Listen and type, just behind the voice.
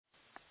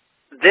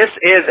This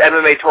is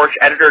MMA Torch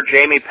editor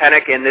Jamie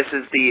Pennick, and this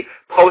is the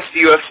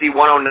post-UFC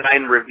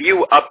 109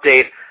 review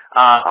update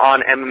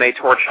on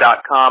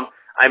MMATorch.com.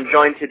 I'm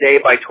joined today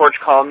by Torch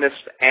columnist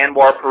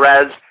Anwar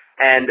Perez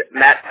and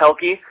Matt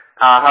Pelkey.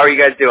 How are you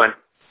guys doing?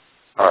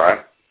 All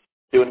right.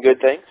 Doing good,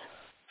 thanks.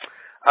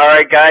 All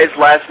right, guys.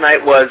 Last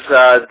night was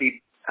the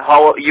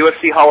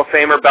UFC Hall of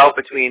Famer bout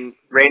between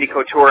Randy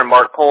Couture and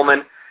Mark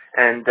Coleman,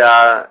 and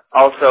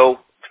also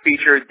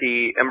featured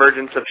the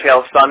emergence of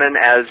Chael Sonnen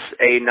as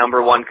a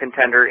number one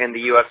contender in the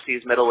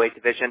UFC's middleweight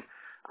division.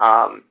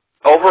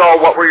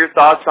 Overall, what were your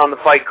thoughts on the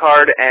fight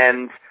card,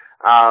 and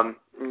 1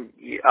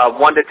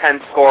 to 10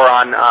 score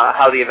on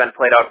how the event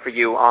played out for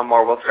you?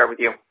 Anwar, we'll start with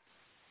you.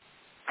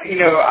 You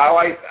know,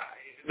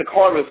 the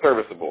card was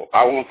serviceable.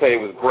 I won't say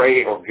it was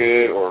great or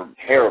good or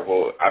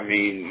terrible. I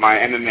mean, my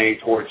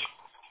MMA Torch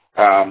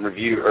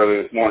review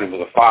earlier this morning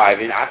was a 5,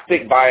 and I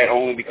stick by it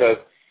only because,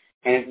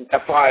 and a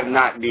 5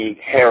 not being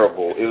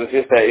terrible. It was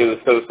just that it was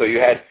so.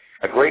 You had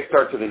a great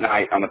start to the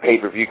night on the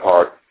pay-per-view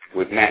card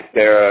with Matt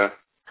Serra,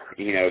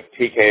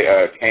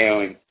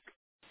 TKO and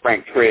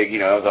Frank Trigg. You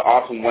know, it was an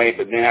awesome way,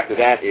 but then after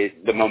that,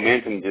 the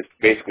momentum just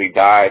basically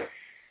died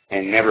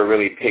and never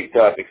really picked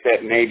up,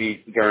 except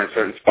maybe during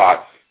certain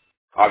spots.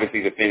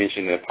 Obviously, the finish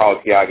in the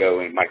Paulo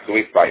Thiago and Mike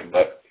Solis fight,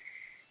 but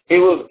it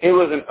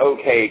was an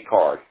okay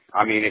card.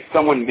 I mean, if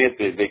someone missed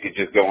it, they could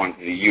just go on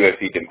to the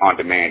UFC on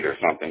demand or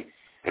something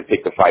and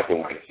pick the fight they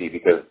wanted to see,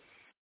 because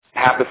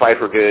half the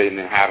fights were good and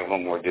then half of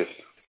them were just,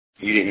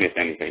 you didn't miss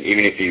anything.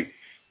 Even if you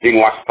didn't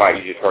watch the fight,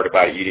 you just heard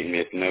about it, you didn't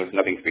miss, and there was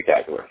nothing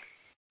spectacular.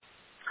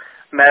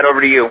 Matt, over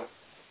to you.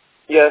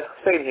 Yeah,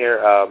 same here.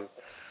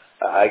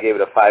 I gave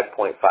it a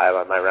 5.5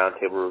 on my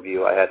roundtable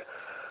review. I had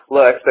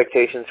low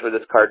expectations for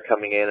this card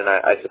coming in, and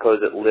I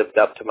suppose it lived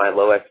up to my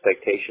low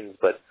expectations,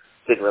 but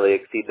didn't really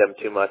exceed them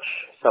too much.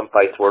 Some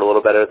fights were a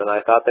little better than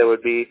I thought they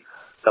would be.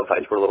 Some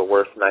fights were a little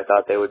worse than I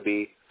thought they would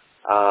be.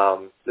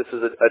 This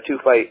is a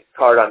 2-fight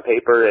card on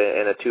paper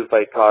and a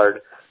 2-fight card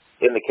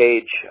in the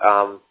cage.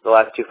 The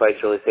last 2 fights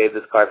really saved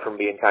this card from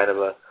being kind of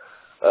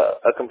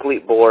a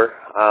complete bore.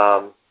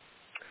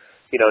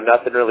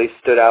 Nothing really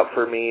stood out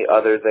for me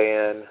other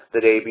than the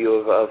debut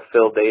of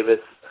Phil Davis,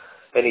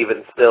 and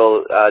even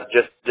still,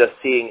 just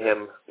seeing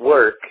him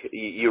work,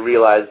 you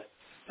realize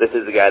this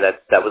is a guy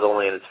that was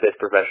only in his 5th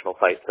professional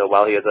fight. So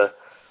while he has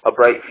a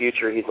bright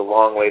future, he's a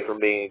long way from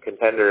being a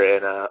contender,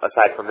 and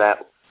aside from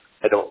that,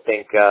 I don't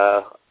think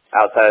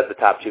outside of the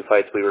top 2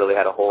 fights we really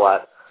had a whole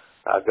lot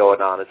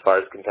going on as far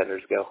as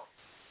contenders go.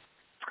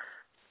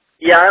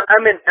 Yeah,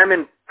 I'm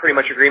in pretty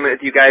much agreement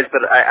with you guys,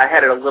 but I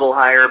had it a little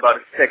higher, about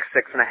a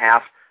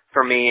 6.5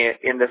 for me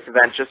in this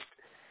event. Just,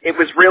 it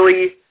was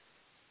really,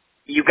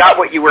 you got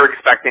what you were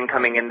expecting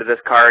coming into this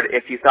card.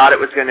 If you thought it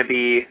was going to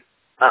be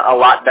a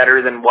lot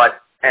better than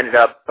what ended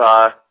up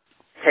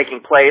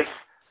taking place,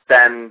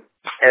 then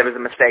it was a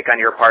mistake on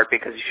your part,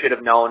 because you should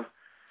have known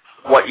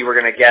what you were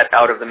going to get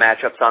out of the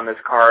matchups on this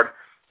card.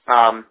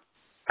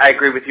 I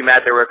agree with you,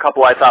 Matt. There were a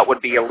couple I thought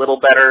would be a little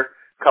better,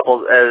 a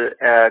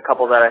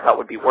couple that I thought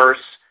would be worse.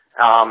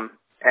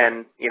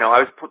 And I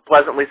was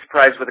pleasantly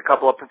surprised with a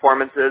couple of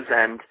performances,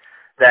 and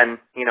then,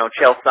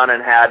 Chael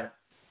Sonnen had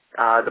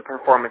the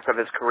performance of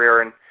his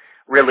career, and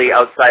really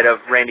outside of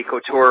Randy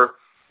Couture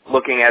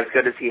looking as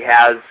good as he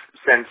has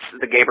since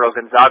the Gabriel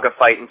Gonzaga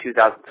fight in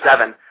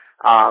 2007,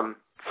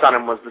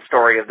 Sonnen was the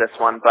story of this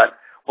one. But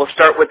we'll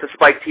start with the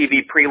Spike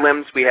TV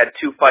prelims. We had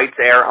 2 fights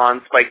air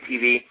on Spike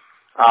TV.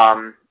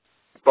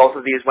 Both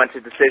of these went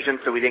to decision,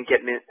 so we didn't get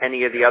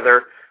any of the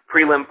other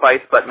prelim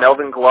fights, but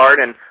Melvin Guillard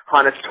and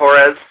Hannes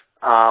Torres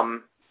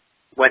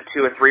went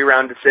to a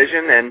 3-round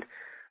decision, and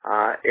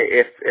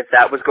if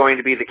that was going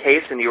to be the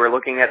case and you were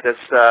looking at this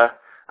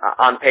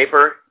on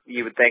paper,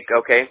 you would think,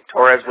 okay,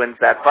 Torres wins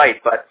that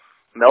fight. But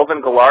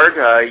Melvin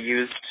Guillard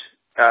used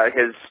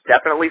his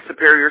definitely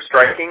superior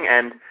striking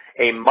and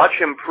a much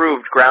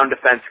improved ground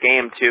defense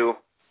game to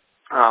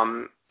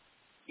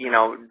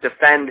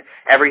defend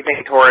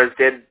everything Torres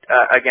did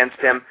against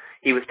him.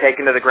 He was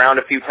taken to the ground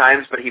a few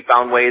times, but he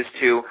found ways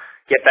to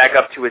get back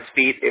up to his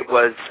feet. It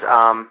was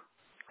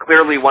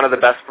clearly one of the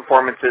best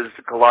performances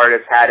Guillard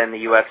has had in the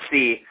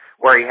UFC,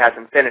 where he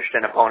hasn't finished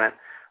an opponent.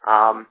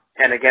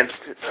 And against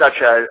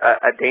such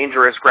a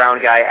dangerous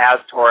ground guy as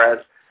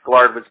Torres,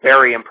 Guillard was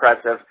very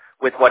impressive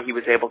with what he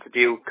was able to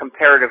do,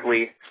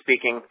 comparatively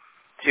speaking,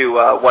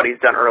 to what he's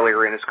done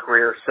earlier in his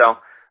career. So,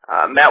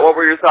 Matt, what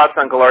were your thoughts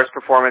on Guillard's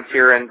performance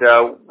here, and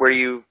where do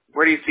you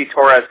see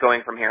Torres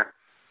going from here?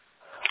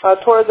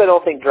 Torres, I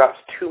don't think, drops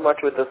too much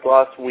with this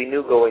loss. We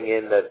knew going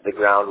in that the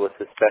ground was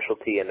his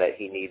specialty, and that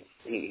he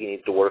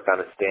needs to work on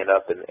his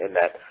stand-up, and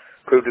that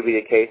proved to be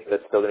the case.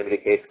 That's still going to be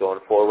the case going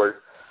forward.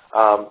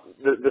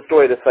 The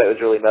story of this fight was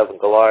really Melvin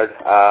Guillard.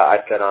 I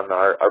said on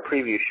our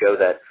preview show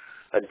that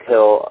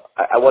until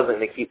I wasn't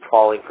going to keep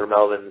falling for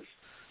Melvin's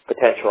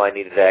potential, I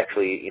needed to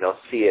actually,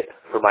 see it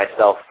for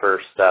myself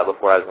first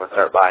before I was going to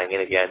start buying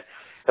in again.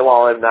 And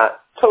while I'm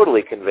not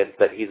totally convinced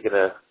that he's going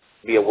to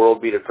be a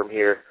world beater from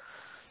here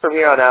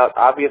on out,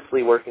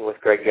 obviously working with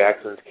Greg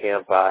Jackson's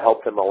camp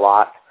helped him a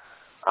lot.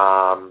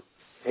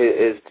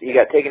 he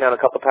got taken down a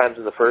couple times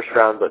in the first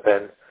round, but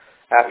then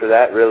after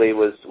that really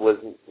was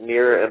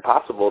near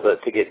impossible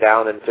to get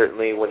down, and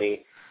certainly when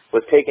he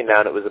was taken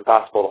down, it was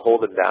impossible to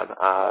hold him down.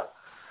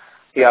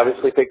 He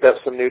obviously picked up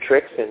some new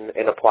tricks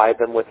and applied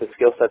them with the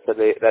skill sets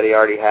that he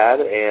already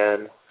had,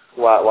 and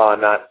while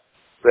I'm not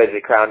ready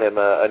to crown him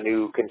a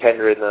new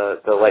contender in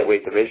the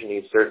lightweight division,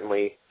 he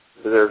certainly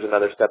deserves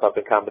another step up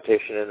in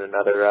competition and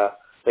another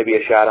maybe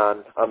a shot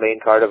on a main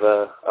card of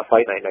a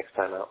fight night next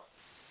time out.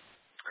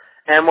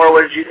 And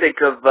what did you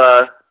think of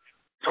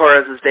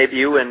Torres'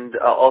 debut and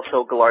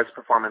also Gallard's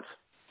performance?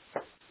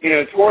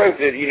 Torres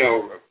did,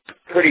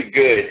 pretty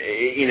good.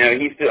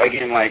 He's still,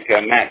 again, like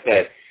Matt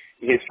said,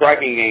 his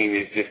striking game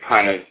is just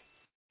kind of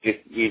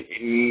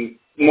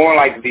more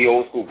like the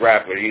old school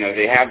grappler.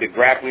 They have the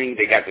grappling,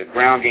 they got the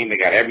ground game, they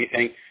got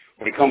everything.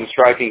 When it comes to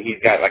striking, he's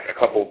got like a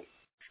couple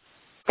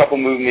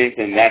movements,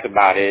 and that's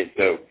about it.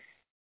 So,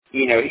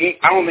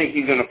 I don't think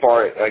he's going to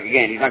far.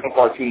 Again, he's not going to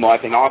far too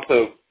much, and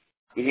also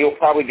he'll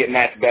probably get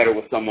matched better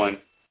with someone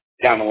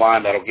down the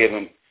line that'll give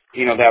him,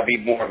 that'll be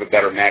more of a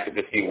better matchup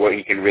to see what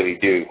he can really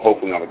do,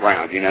 hopefully on the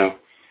ground.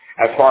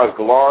 As far as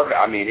Gallard,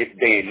 it's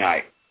day and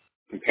night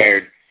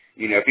compared.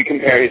 If you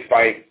compare his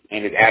fight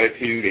and his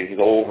attitude and his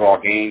overall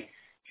game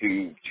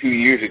to 2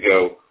 years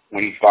ago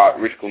when he fought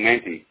Rich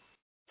Clemente,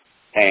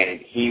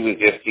 and he was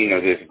just,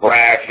 this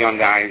brash young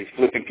guy, he's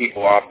flipping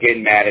people off,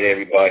 getting mad at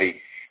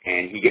everybody,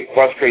 and he gets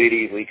frustrated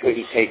easily,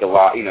 couldn't take a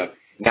lot,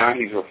 Now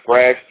he's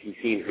refreshed, he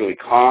seems really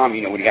calm,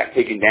 when he got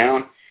taken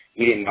down,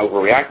 he didn't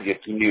overreact,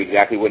 he knew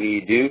exactly what he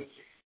needed to do.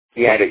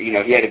 It's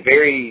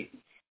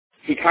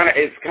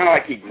kind of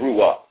like he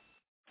grew up,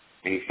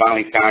 and he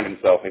finally found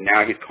himself, and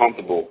now he's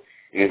comfortable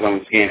in his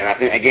own skin. And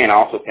I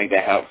also think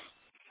that helps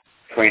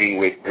training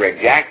with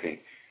Greg Jackson.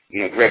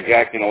 Greg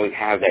Jackson always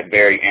has that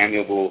very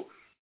amiable,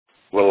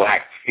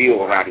 relaxed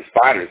feel around his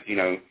fighters,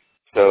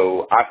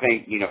 So I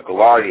think,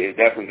 Gallard is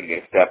definitely going to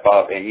get a step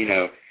up, and,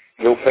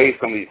 he'll face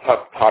some of these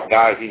top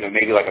guys,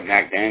 maybe like a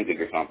Mac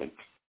Danzig or something.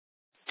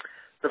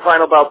 The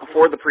final bout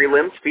before the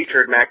prelims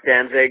featured Mac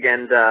Danzig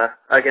and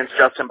against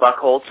Justin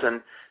Buchholz,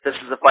 and this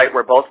is a fight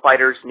where both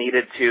fighters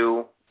needed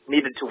to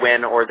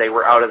win, or they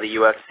were out of the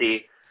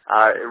UFC.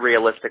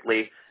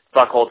 Realistically,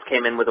 Buchholz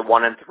came in with a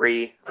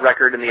 1-3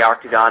 record in the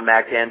octagon.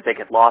 Mac Danzig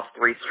had lost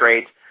 3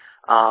 straight,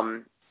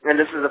 and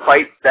this is a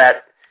fight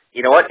that,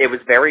 it was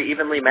very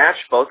evenly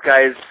matched. Both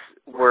guys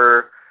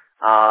were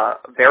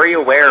very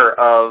aware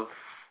of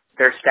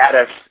their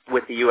status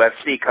with the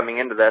UFC coming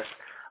into this.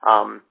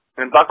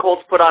 And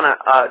Buchholz put on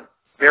a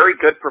very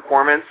good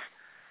performance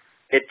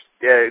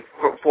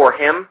for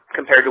him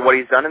compared to what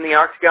he's done in the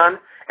octagon,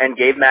 and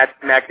gave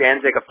Mac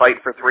Danzig a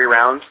fight for 3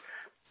 rounds.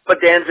 But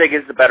Danzig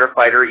is the better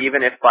fighter,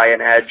 even if by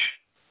an edge.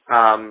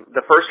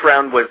 The first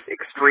round was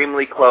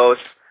extremely close.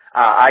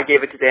 I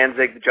gave it to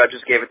Danzig. The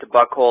judges gave it to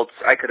Buchholz.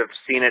 I could have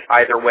seen it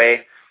either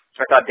way.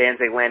 I thought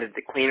Danzig landed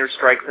the cleaner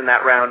strikes in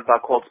that round.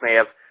 Buchholz may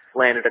have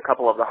landed a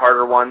couple of the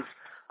harder ones.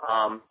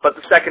 But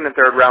the second and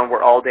third round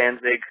were all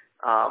Danzig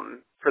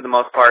for the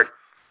most part.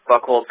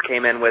 Buchholz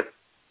came in with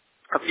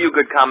a few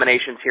good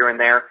combinations here and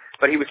there,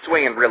 but he was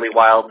swinging really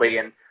wildly,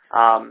 and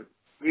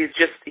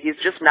he's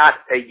just not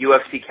a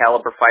UFC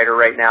caliber fighter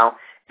right now.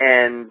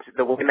 And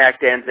the way Mac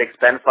Danzig's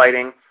been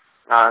fighting,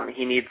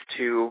 he needs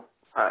to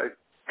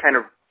kind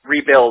of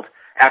rebuild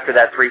after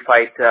that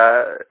 3-fight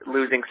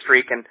losing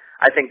streak, and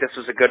I think this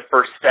was a good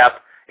first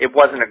step. It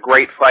wasn't a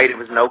great fight. It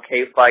was an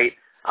okay fight,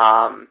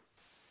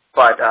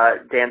 but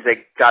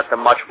Danzig got the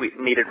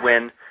much-needed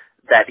win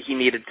that he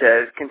needed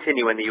to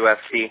continue in the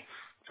UFC.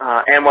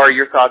 Anwar,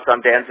 your thoughts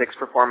on Danzig's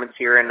performance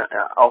here, and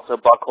also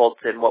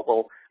Buchholz in what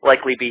will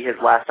likely be his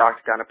last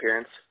octagon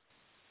appearance?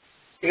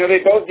 They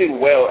both do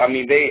well. I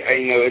mean,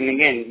 and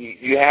again,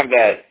 you have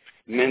that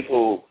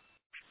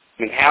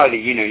mentality.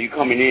 You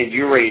coming in,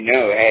 you already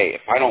know, hey,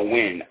 if I don't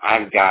win,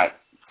 I'm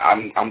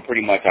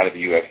pretty much out of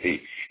the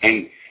UFC.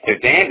 And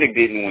if Danzig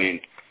didn't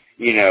win,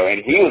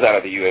 and he was out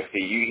of the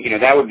UFC,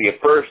 that would be a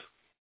first,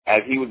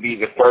 as he would be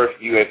the first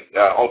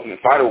Ultimate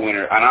Fighter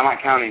winner. And I'm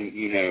not counting,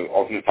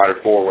 Ultimate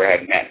Fighter 4 where I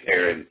had Matt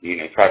Serra and,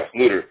 Travis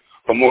Lutter,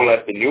 but more or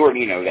less the newer,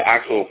 the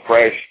actual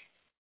fresh,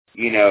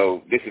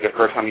 this is the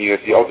first time a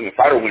UFC Ultimate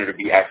Fighter winner to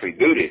be actually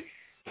booted.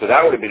 So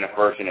that would have been a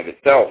first in of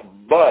itself.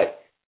 But,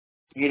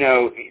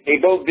 they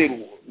both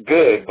did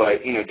good,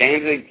 but,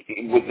 Danzig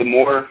with the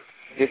more,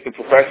 just the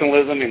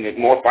professionalism and the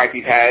more fights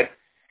he's had,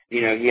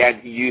 he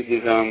had to use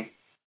his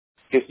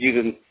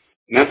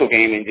mental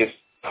game and just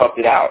toughed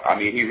it out. I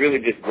mean, he really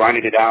just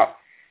grinded it out.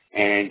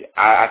 And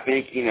I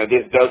think,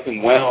 this does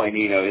him well, and,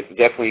 it's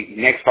definitely,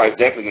 next fight's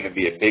definitely going to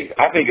be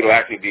I think it'll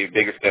actually be a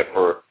bigger step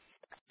for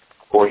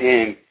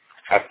him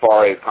as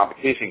far as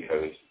competition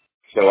goes.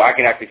 So I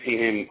can actually see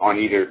him on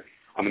either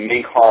on the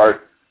main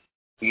card,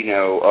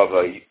 of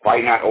a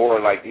fight night, or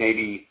like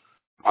maybe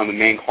on the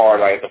main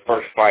card, like the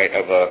first fight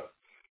of a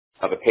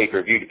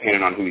pay-per-view,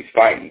 depending on who he's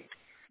fighting.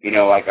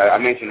 Like I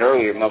mentioned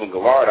earlier, Melvin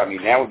Gallard, I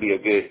mean, that would be a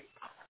good,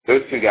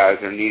 those two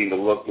guys are needing to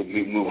look to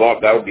move up.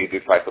 That would be a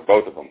good fight for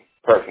both of them,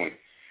 personally.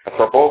 As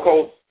for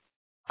Buchholz,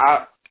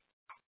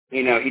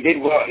 you know, he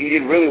did well. He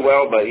did really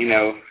well, but you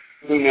know,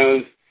 who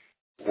knows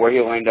where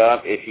he'll end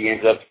up if he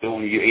ends up still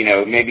in the you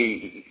know,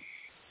 maybe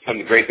from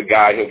the grace of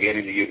God he'll get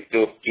into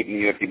still keeping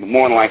the UFC, but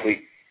more than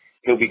likely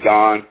he'll be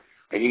gone.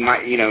 And he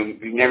might, you know,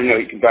 you never know.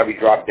 He could probably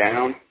drop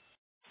down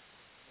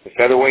to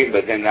featherweight,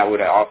 but then that would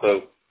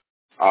also,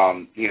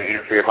 you know,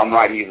 interfere. If I'm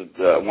right, he's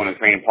one of the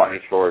training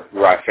partners for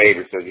Uriah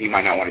Faber, so he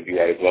might not want to do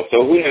that as well.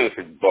 So who knows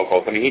for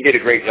Buchholz? I mean, he did a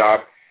great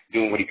job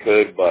doing what he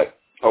could, but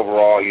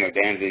overall, you know,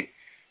 Danzig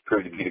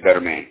proved to be the better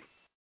man.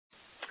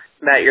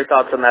 Matt, your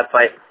thoughts on that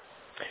fight?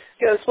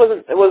 Yeah,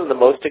 it wasn't the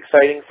most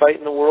exciting fight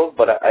in the world,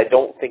 but I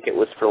don't think it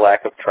was for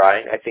lack of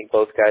trying. I think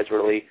both guys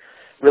really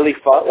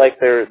fought like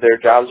their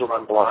jobs were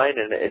on the line,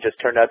 and it just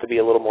turned out to be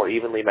a little more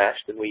evenly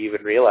matched than we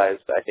even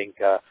realized. I think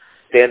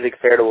Danzig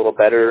fared a little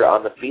better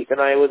on the feet than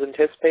I was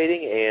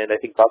anticipating, and I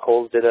think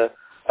Buchholz did a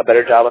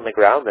better job on the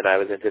ground than I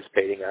was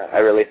anticipating. I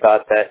really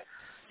thought that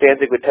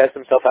Danzig would test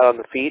himself out on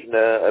the feet and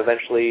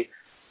eventually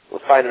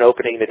would find an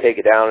opening to take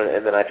it down,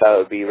 and then I thought it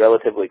would be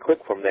relatively quick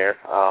from there.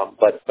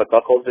 But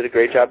Buchholz did a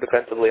great job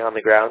defensively on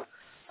the ground.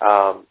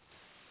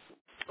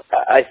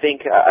 I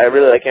think I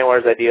really like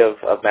Anwar's idea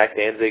of Mac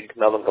Danzig,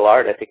 Melvin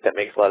Guillard. I think that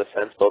makes a lot of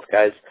sense. Both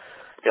guys,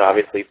 you know,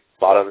 obviously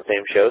fought on the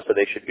same show, so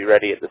they should be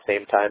ready at the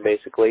same time,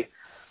 basically.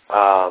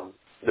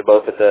 They're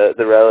both at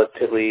the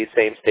relatively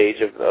same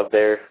stage of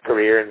their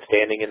career and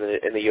standing in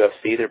the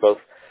UFC. They're both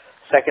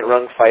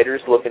second-rung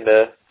fighters looking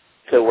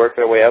to work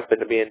their way up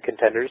into being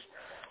contenders.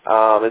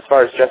 As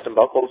far as Justin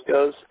Buchholz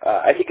goes,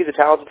 I think he's a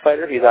talented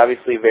fighter. He's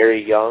obviously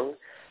very young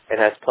and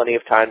has plenty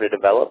of time to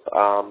develop.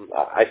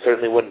 I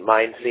certainly wouldn't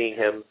mind seeing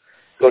him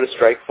go to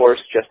Strikeforce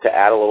just to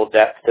add a little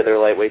depth to their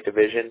lightweight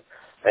division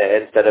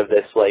instead of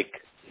this,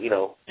 like, you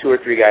know, 2 or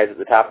 3 guys at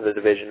the top of the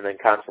division and then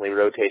constantly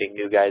rotating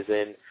new guys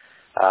in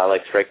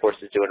like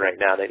Strikeforce is doing right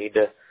now. They need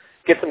to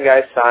get some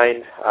guys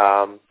signed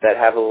that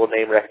have a little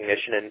name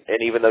recognition.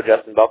 And even though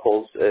Justin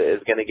Buchholz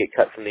is going to get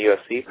cut from the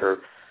UFC for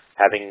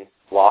having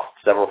lost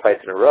several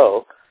fights in a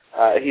row,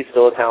 he's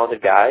still a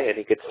talented guy, and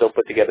he could still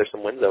put together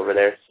some wins over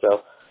there.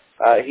 So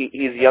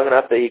he's young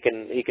enough that he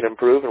can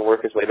improve and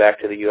work his way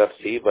back to the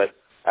UFC, but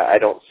I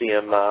don't see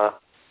him,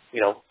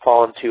 you know,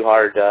 falling too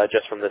hard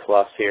just from this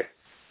loss here.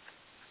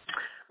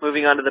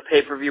 Moving on to the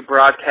pay-per-view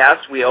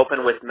broadcast, we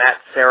open with Matt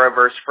Serra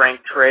versus Frank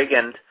Trigg,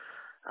 and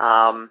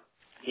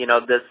you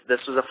know, this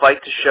was a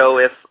fight to show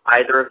if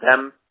either of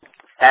them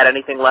had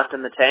anything left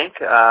in the tank.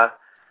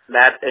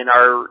 Matt, in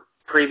our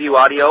preview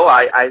audio,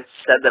 I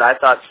said that I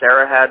thought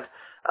Serra had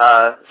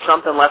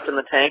something left in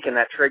the tank and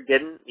that Trigg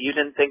didn't. You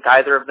didn't think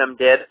either of them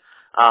did.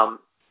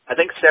 I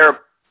think Serra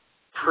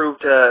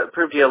proved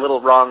you a little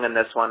wrong in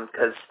this one,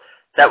 because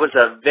that was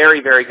a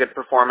very, very good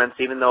performance,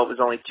 even though it was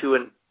only two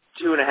and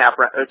a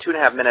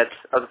half minutes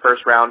of the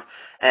first round,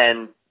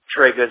 and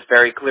Trigg was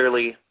very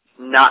clearly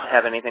not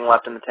have anything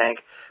left in the tank.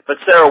 But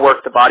Serra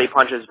worked the body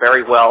punches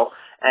very well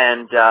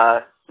and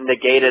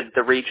negated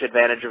the reach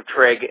advantage of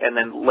Trigg, and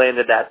then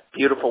landed that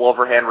beautiful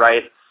overhand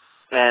right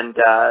and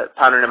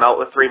pounded him out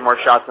with 3 more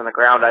shots on the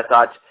ground. I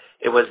thought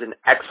it was an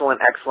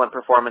excellent, excellent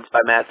performance by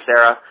Matt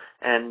Serra,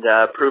 and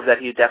proved that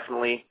he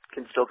definitely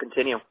can still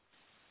continue.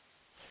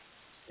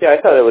 Yeah,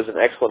 I thought it was an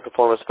excellent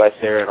performance by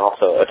Serra and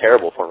also a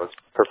terrible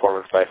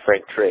performance by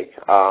Frank Trigg.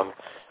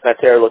 Matt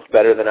Serra looked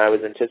better than I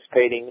was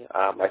anticipating.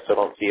 I still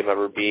don't see him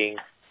ever being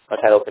a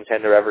title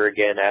contender ever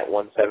again at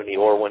 170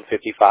 or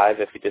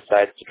 155 if he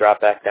decides to drop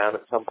back down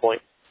at some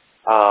point.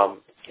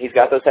 He's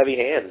got those heavy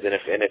hands, and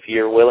if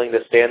you're willing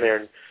to stand there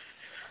and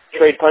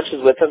trade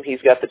punches with him,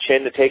 he's got the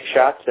chin to take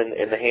shots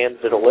and the hands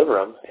to deliver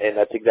them, and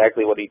that's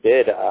exactly what he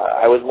did.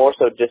 I was more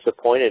so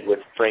disappointed with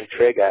Frank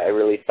Trigg. I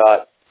really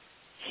thought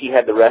he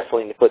had the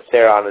wrestling to put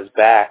Serra on his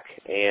back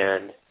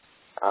and,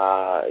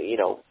 you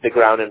know, the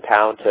ground and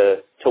pound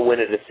to win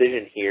a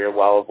decision here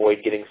while avoid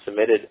getting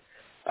submitted.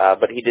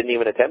 But he didn't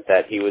even attempt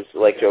that. He was,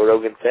 like Joe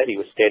Rogan said, he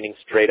was standing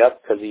straight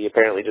up because he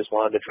apparently just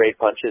wanted to trade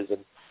punches,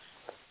 and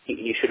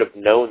he should have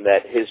known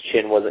that his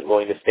chin wasn't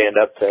going to stand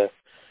up to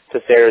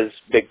Serra's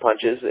big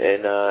punches,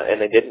 and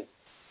they didn't.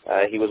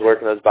 He was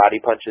working those body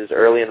punches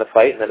early in the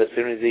fight, and then as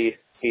soon as he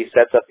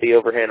sets up the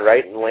overhand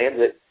right and lands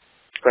it,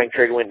 Frank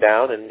Trigg went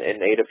down and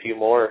ate a few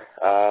more.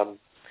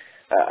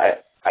 I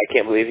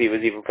can't believe he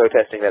was even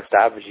protesting that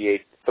stoppage. He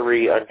ate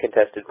 3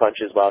 uncontested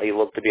punches while he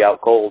looked to be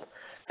out cold.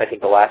 I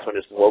think the last one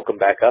just woke him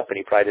back up, and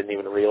he probably didn't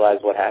even realize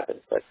what happened.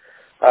 But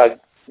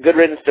good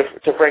riddance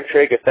to Frank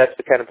Trigg if that's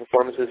the kind of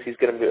performances he's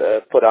going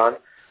to put on.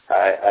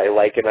 I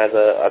like him as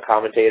a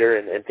commentator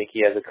and think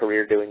he has a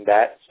career doing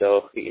that,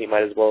 so he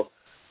might as well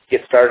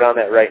get started on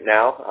that right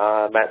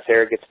now. Matt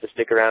Serra gets to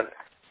stick around.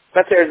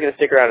 Matt Serra's going to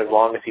stick around as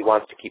long as he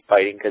wants to keep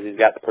fighting because he's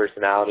got the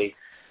personality.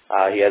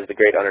 He has the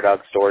great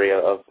underdog story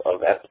of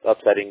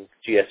upsetting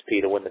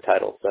GSP to win the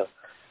title. So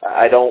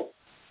I don't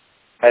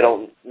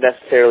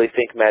necessarily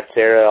think Matt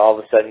Serra all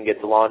of a sudden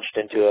gets launched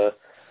into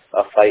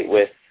a fight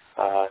with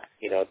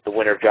the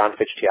winner of John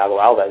Fitch Thiago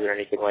Alves or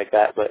anything like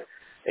that, but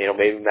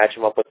maybe match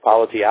him up with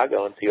Paulo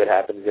Thiago and see what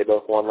happens. They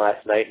both won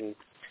last night and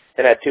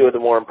had 2 of the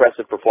more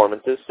impressive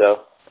performances,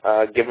 so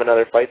give him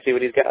another fight, see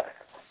what he's got.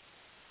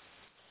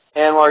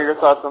 And what are your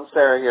thoughts on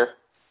Serra here?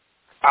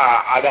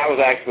 That was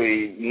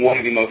actually one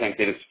of the most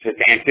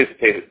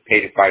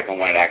anticipated fights I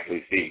wanted to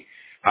actually see.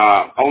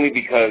 Only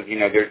because,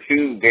 they're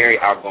two very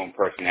outgoing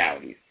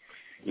personalities.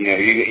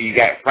 You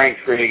got Frank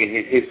Trigg and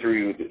his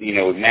history with,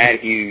 with Matt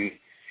Hughes.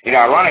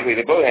 Ironically,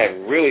 they both have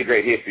really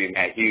great history with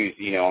Matt Hughes,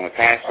 on the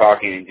trash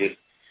talking and just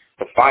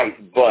the fights.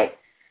 But,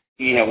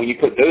 when you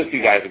put those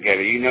two guys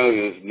together, it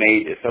was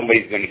made that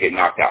somebody's going to get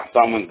knocked out.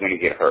 Someone's going to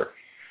get hurt.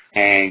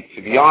 And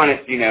to be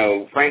honest,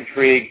 Frank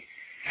Trigg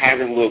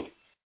hasn't looked,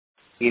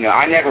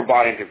 I never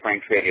bought into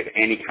Frank Trigg as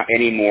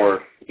any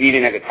more,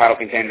 even as a title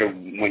contender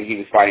when he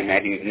was fighting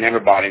Matt Hughes, never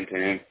bought into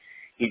him.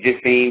 He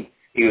just seemed,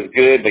 he was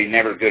good, but he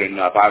never good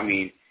enough. I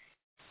mean,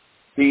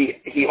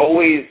 he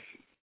always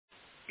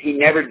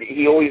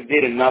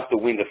did enough to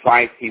win the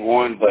fights he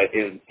won,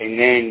 and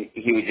then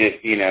he would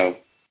just,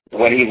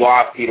 when he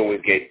lost, he'd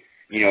always get,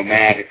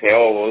 mad and say,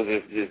 oh, well,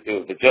 it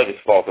was the judge's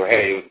fault, or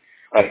hey, it was,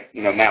 like,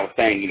 Matt was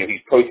saying, he's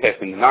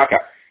protesting the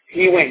knockout.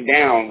 He went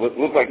down,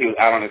 looked like he was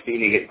out on the scene,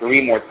 he hit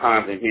 3 more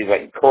times, and he's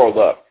like curled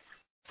up.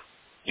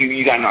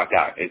 You got knocked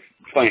out. It's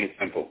plain and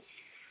simple.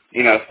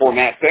 For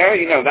Matt Serra,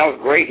 that was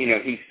great.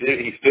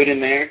 He stood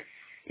in there.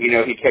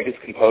 He kept his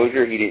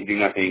composure. He didn't do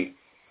nothing.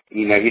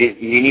 He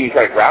didn't even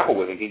try to grapple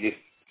with him. He just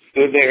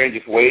stood there and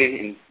just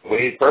waited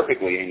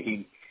perfectly, and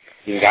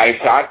he got his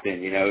shots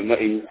in.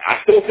 And I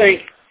still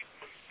think,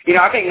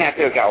 I think Matt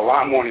Serra got a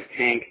lot more in his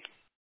tank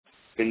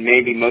than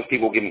maybe most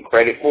people give him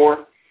credit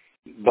for.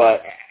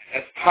 But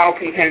as title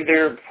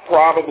contender,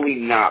 probably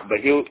not. But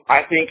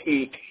I think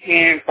he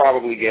can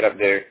probably get up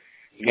there,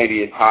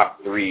 maybe a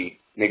top 3,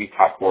 maybe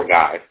top 4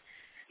 guys.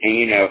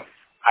 And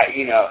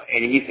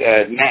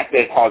Matt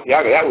said Paul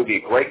Thiago, that would be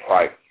a great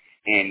fight.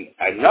 And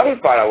another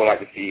fight I would like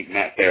to see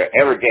Matt Serra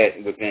ever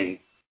get within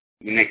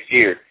the next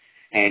year,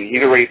 and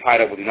he's already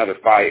tied up with another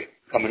fight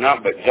coming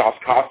up, but Josh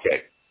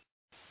Koscheck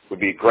would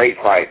be a great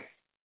fight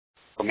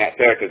for Matt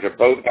Serra because they're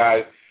both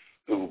guys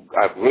who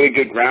have really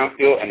good ground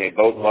skill and they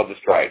both love to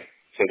strike.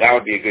 So that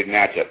would be a good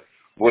matchup.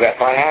 Will that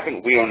fight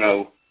happen? We don't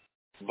know,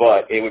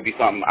 but it would be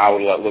something I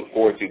would look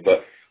forward to.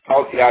 But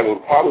Paul Thiago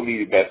would probably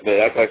be the best bet.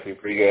 That's actually a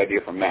pretty good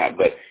idea from Matt.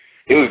 But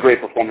it was a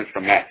great performance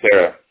from Matt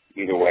Serra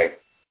either way.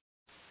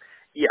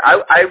 Yeah,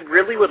 I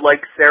really would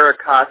like Serra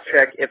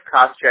Koscheck if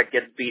Koscheck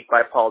gets beat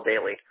by Paul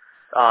Daly.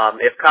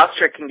 If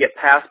Koscheck can get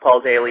past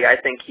Paul Daly, I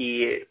think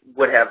he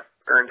would have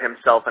earned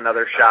himself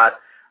another shot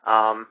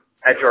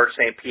at George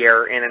St.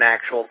 Pierre in an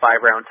actual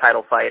 5-round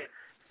title fight.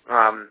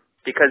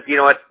 Because, you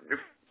know what,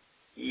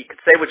 you could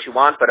say what you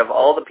want, but of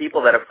all the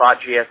people that have fought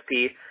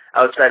GSP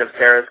outside of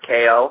Serra's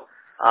KO,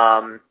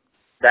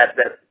 that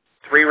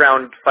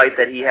 3-round fight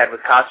that he had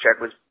with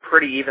Koscheck was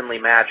pretty evenly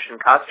matched, and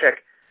Koscheck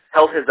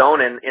held his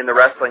own in the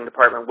wrestling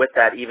department with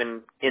that,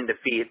 even in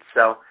defeat.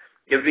 So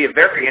it would be a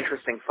very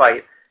interesting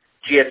fight.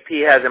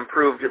 GSP has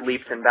improved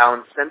leaps and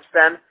bounds since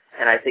then,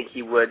 and I think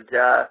he would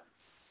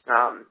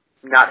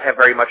not have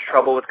very much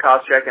trouble with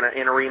Koscheck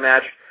in a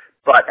rematch.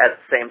 But at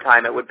the same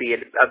time, it would be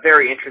a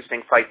very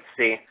interesting fight to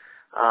see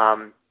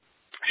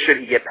should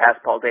he get past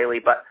Paul Daly.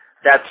 But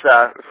that's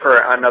for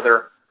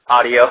another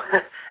audio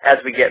as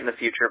we get in the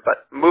future.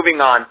 But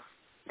moving on,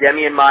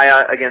 Demian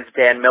Maia against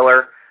Dan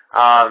Miller.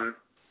 I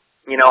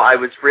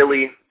was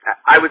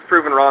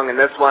proven wrong in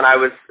this one. I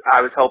was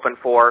hoping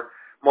for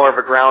more of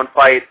a ground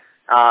fight.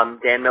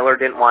 Dan Miller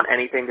didn't want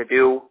anything to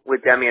do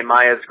with Demian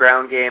Maia's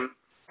ground game,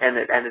 and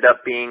it ended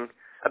up being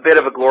a bit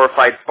of a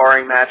glorified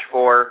sparring match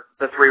for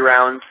the 3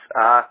 rounds.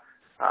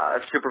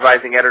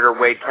 Supervising editor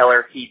Wade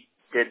Keller, he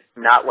did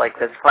not like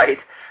this fight.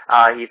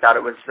 He thought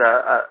it was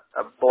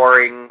a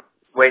boring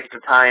waste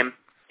of time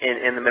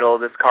in the middle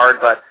of this card,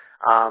 but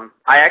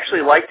I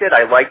actually liked it.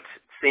 I liked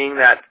seeing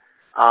that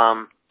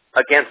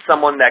against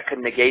someone that could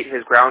negate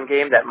his ground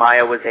game, that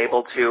Maia was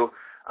able to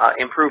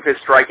improve his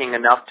striking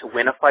enough to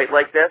win a fight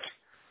like this.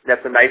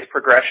 That's a nice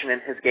progression in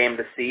his game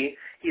to see.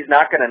 He's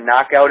not going to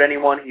knock out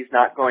anyone. He's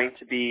not going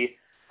to be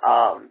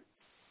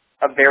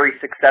a very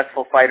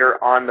successful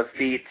fighter on the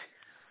feet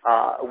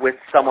with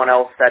someone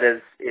else that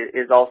is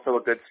also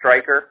a good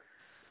striker.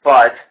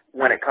 But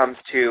when it comes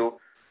to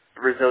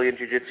Brazilian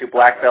Jiu-Jitsu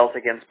black belt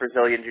against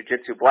Brazilian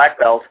Jiu-Jitsu black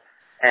belt,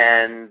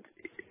 and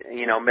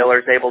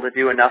Miller's able to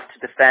do enough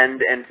to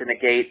defend and to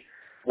negate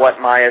what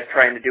Maia's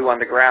trying to do on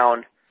the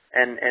ground,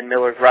 and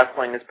Miller's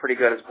wrestling is pretty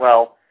good as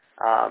well.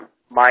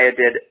 Maia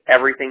did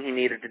everything he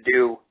needed to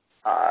do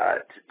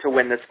to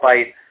win this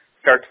fight,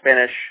 start to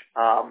finish.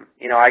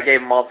 I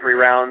gave him all 3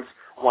 rounds.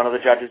 One of the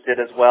judges did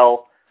as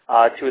well.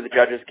 2 of the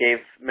judges gave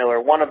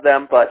Miller one of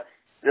them, but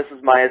this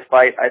is Maia's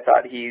fight. I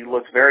thought he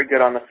looked very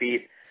good on the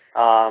feet.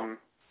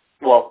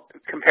 Well,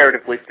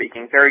 comparatively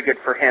speaking, very good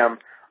for him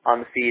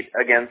on the feet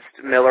against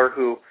Miller,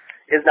 who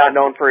is not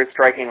known for his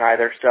striking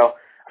either. So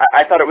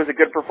I thought it was a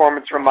good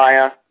performance from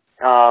Maia,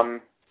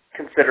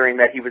 considering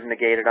that he was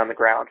negated on the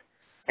ground.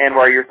 And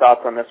what are your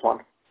thoughts on this one?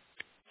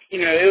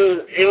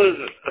 It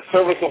was a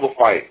serviceable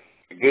fight,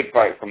 a good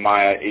fight from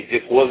Maia. It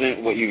just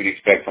wasn't what you would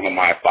expect from a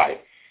Maia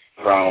fight.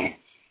 From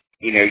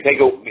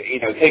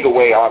take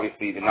away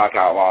obviously the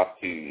knockout loss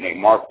to Nate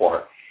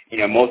Marquardt,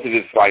 most of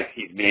his fights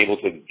he's been able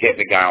to get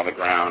the guy on the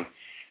ground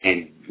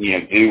and,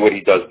 do what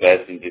he does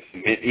best and just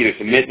either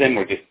submit them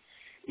or just,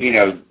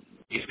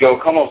 just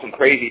come up with some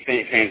crazy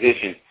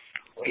transitions.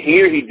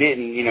 Here he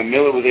didn't.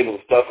 Miller was able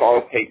to stuff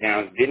all his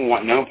takedowns, didn't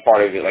want no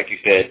part of it, like you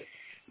said.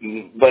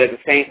 But at the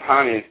same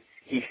time,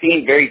 he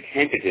seemed very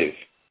tentative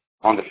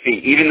on the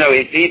feet. Even though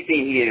it did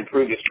seem he had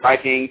improved his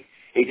striking,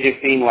 it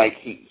just seemed like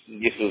he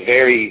just was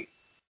very,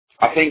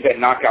 I think that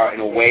knockout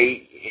in a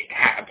way,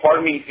 part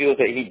of me feels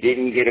that he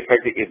didn't get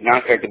affected, is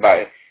not affected by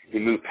it, he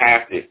moved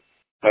past it.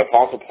 But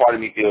also part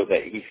of me feels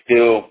that he's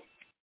still,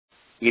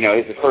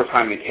 it's the first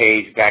time in the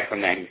cage, back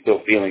from that, he's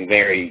still feeling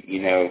very,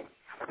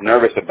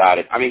 nervous about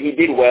it. I mean, he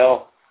did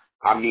well.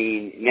 I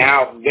mean,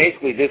 now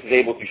basically this is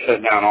able to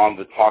shut down all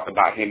the talk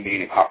about him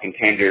being a top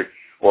contender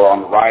or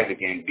on the rise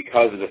again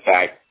because of the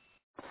fact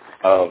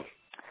of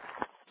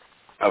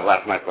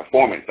last night's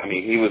performance. I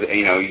mean, he was,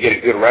 you get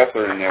a good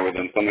wrestler in there with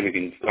him, someone who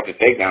can stuff his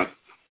takedowns.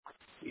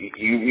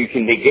 You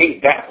can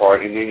negate that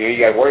part, and then you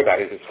got to worry about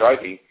his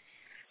striking.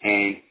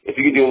 And if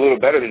you can do a little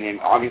better than him,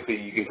 obviously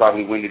you can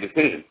probably win the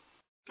decision.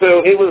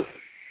 So it was,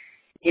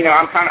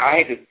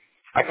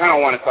 I kind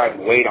of want to side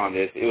weight on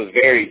this. It was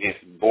very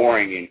just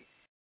boring, and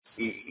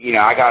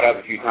I got up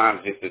a few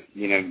times just to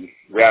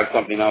grab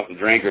something else to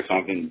drink or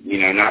something.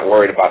 Not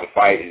worried about the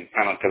fight, and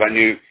kind of because I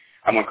knew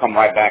I'm going to come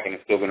right back and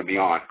it's still going to be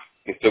on.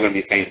 It's still going to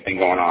be the same thing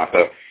going on.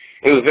 So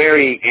it was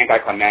very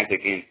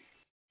anticlimactic, and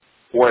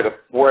where it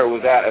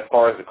was at as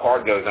far as the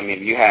card goes. I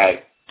mean, you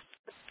had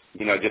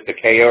just a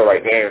KO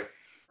right there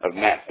of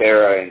Matt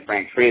Serra and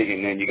Frank Trigg,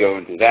 and then you go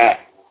into that.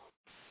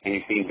 And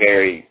you seem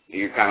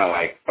you're kind of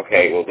like,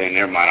 okay, well then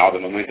never mind. All the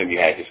momentum you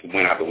had just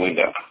went out the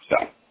window. So,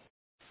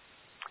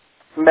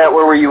 Matt,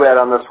 where were you at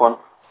on this one?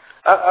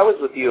 I was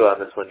with you on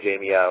this one,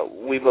 Jamie.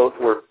 We both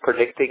were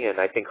predicting and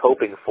I think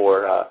hoping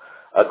for a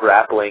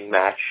grappling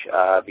match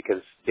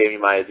because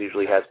Damian Maia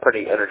usually has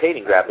pretty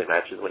entertaining grappling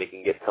matches when he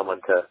can get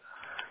someone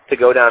to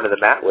go down to the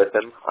mat with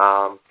him.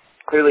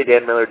 Clearly,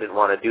 Dan Miller didn't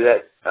want to do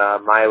that.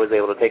 Maia was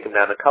able to take him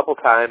down a couple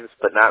times,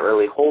 but not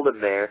really hold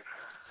him there.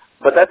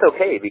 But that's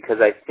okay because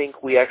I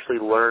think we actually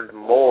learned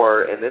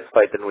more in this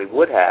fight than we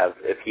would have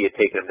if he had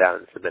taken him down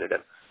and submitted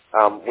him.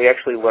 We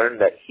actually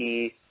learned that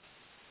he's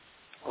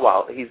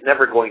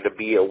never going to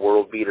be a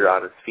world beater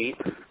on his feet.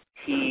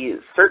 He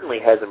certainly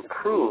has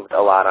improved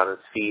a lot on his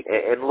feet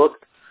and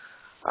looked,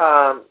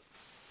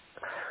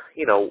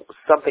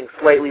 something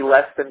slightly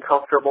less than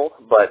comfortable,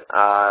 but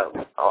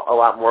a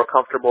lot more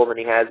comfortable than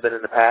he has been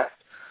in the past.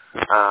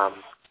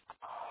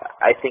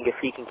 I think if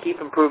he can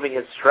keep improving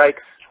his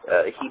strikes,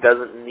 he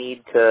doesn't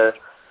need to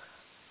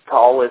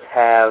always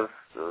have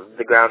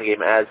the ground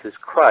game as his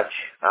crutch.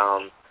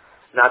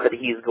 Not that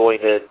he's going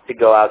to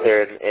go out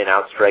there and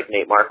outstrike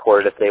Nate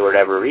Marquardt if they were to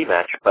ever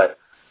rematch, but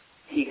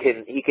he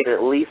can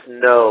at least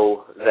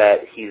know that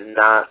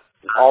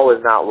all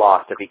is not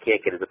lost if he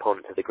can't get his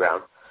opponent to the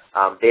ground.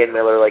 Dan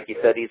Miller, like you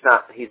said, he's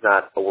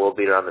not a world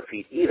beater on the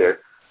feet either,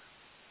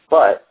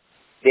 but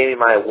Damian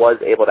Maia was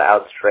able to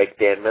outstrike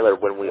Dan Miller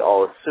when we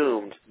all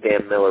assumed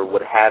Dan Miller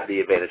would have the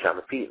advantage on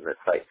the feet in this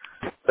fight.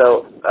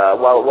 So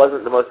while it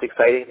wasn't the most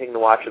exciting thing to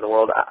watch in the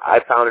world, I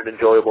found it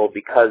enjoyable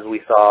because we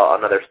saw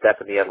another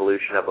step in the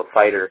evolution of a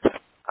fighter.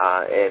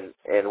 And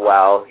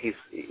while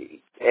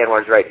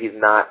Anwar's right, he's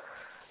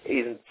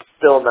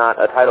still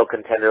not a title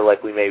contender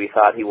like we maybe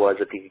thought he was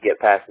if he could get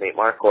past Nate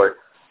Marquardt.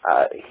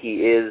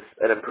 He is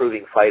an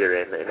improving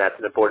fighter, and that's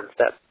an important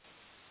step.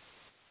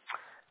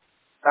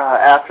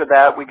 After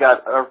that, we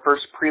got our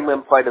first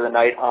prelim fight of the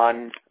night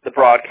on the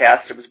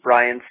broadcast. It was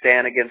Brian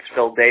Stann against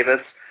Phil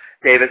Davis.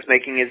 Davis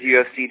making his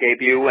UFC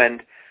debut,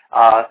 and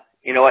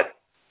you know what?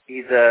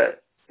 He's a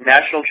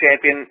national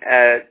champion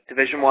at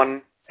Division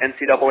I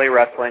NCAA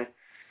wrestling,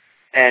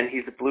 and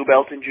he's a blue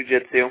belt in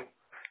jiu-jitsu.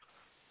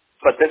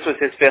 But this was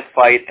his fifth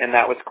fight, and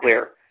that was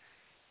clear.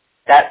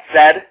 That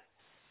said,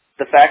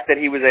 the fact that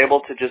he was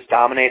able to just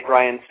dominate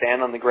Brian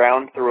Stann on the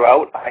ground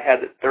throughout, I had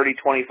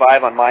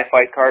 30-25 on my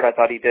fight card. I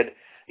thought he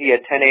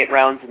had 10-8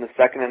 rounds in the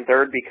second and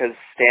third because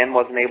Stann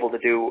wasn't able to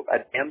do a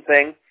damn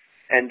thing,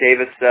 and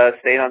Davis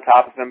stayed on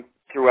top of him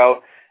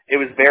throughout. It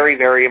was very,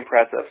 very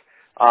impressive.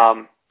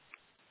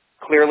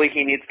 Clearly,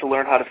 he needs to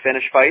learn how to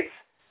finish fights,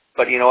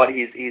 but you know what?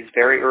 He's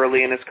very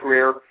early in his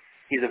career.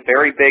 He's a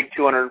very big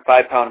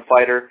 205-pound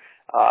fighter.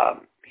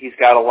 He's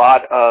got a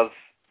lot of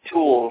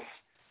tools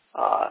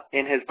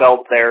in his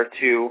belt there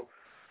to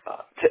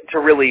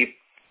really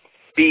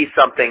be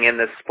something in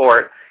this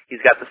sport. He's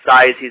got the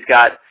size. He's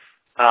got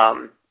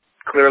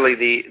clearly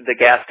the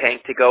gas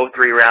tank to go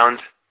 3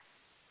 rounds.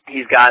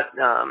 He's got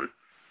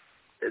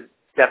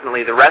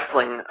definitely the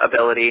wrestling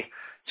ability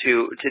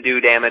to do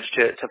damage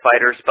to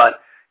fighters, but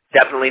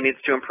definitely needs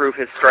to improve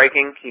his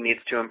striking. He needs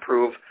to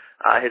improve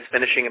his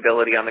finishing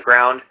ability on the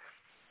ground.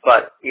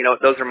 But, you know,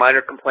 those are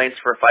minor complaints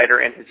for a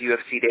fighter in his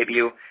UFC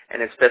debut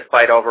and his fifth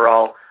fight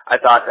overall. I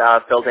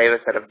thought Phil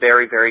Davis had a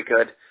very, very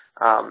good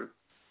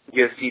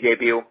UFC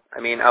debut. I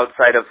mean,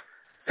 outside of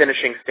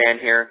finishing Stann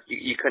here,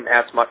 you couldn't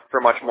ask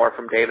for much more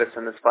from Davis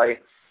in this fight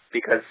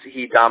because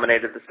he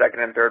dominated the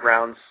second and third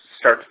rounds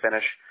start to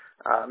finish.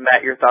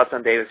 Matt, your thoughts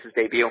on Davis's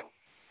debut?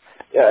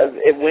 Yeah,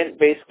 it went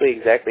basically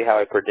exactly how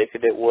I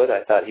predicted it would.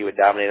 I thought he would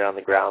dominate on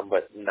the ground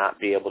but not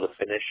be able to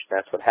finish.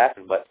 That's what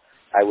happened, but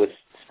I was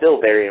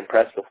still very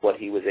impressed with what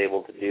he was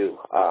able to do.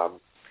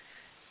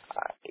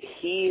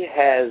 He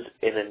has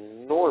an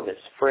enormous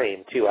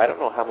frame, too. I don't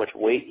know how much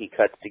weight he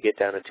cuts to get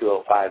down to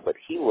 205, but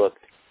he looked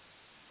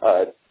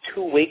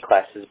 2 weight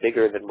classes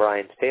bigger than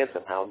Brian Stann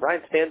somehow. And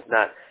Brian Stann's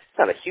not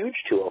a huge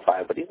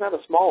 205, but he's not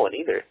a small one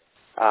either.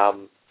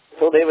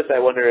 Phil Davis, I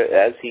wonder,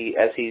 as he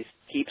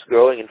keeps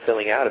growing and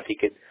filling out, if he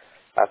could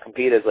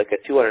compete as like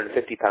a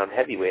 250-pound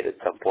heavyweight at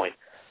some point.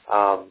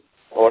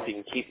 Or if he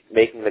can keep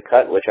making the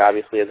cut, which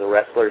obviously as a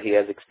wrestler he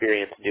has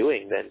experience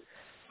doing, then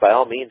by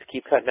all means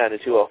keep cutting down to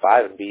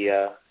 205 and be,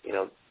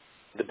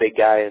 the big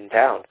guy in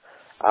town.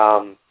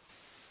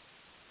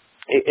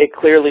 It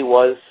clearly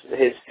was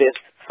his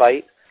 5th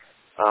fight,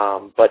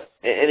 but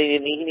he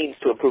needs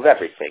to improve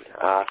everything.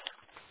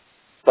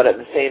 But at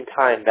the same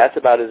time, that's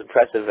about as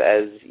impressive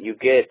as you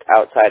get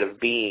outside of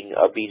being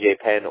a BJ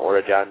Penn or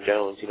a John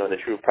Jones, the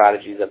true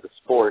prodigies of the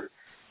sport.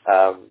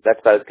 That's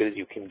about as good as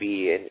you can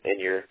be in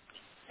your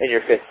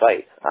 5th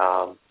fight.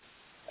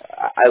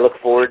 I look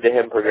forward to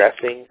him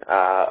progressing.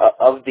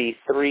 Of the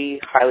 3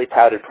 highly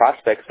touted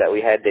prospects that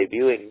we had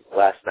debuting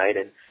last night,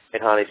 in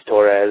Janis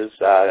Torres,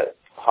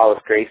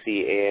 Hollis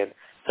Gracie, and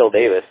Phil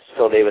Davis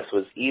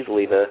was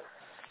easily the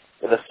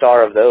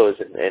star of those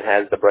and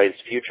has the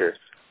brightest future.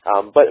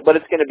 But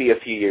it's going to be a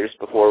few years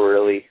before we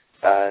really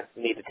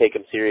need to take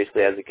him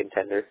seriously as a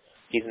contender.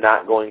 He's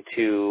not going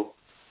to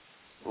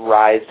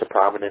rise to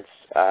prominence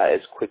as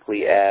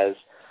quickly as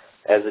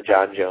a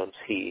John Jones.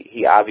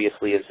 He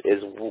obviously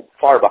is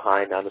far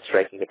behind on the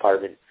striking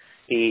department.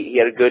 He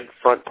had a good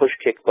front push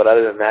kick, but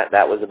other than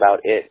that was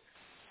about it.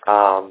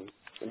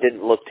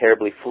 Didn't look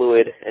terribly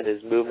fluid in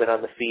his movement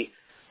on the feet,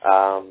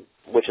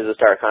 which is a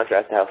stark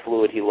contrast to how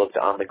fluid he looked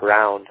on the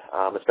ground,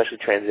 especially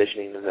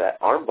transitioning to that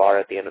arm bar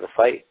at the end of the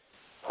fight.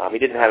 He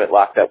didn't have it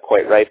locked up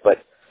quite right,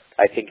 but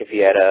I think if he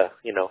had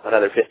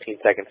another 15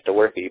 seconds to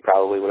work it, he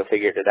probably would have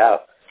figured it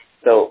out.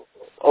 So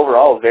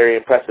overall, very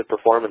impressive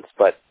performance,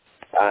 but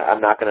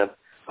I'm not going to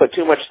put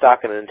too much stock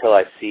in it until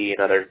I see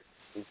another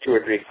 2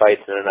 or 3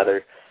 fights and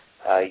another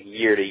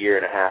year to year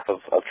and a half of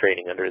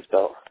training under his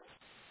belt.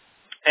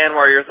 And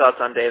what are your thoughts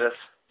on Davis?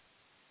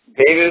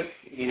 Davis,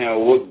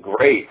 looked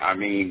great. I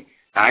mean,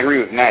 I agree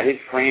with Matt. His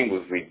frame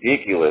was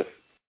ridiculous.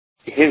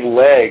 His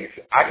legs,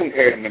 I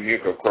compared him to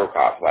Mirko Cro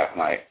Cop last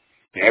night.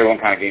 And everyone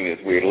kind of gave me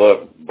this weird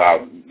look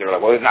about, they were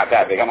like, well, it's not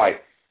that big. I'm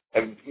like,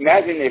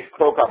 imagine if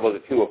Cro Cop was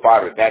a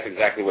 205, but that's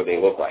exactly what they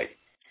look like.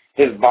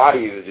 His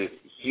body is just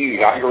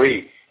huge. I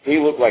agree. He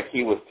looked like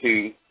he was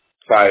 2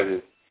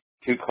 sizes,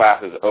 2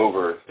 classes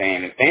over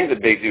Stan. And Stan's a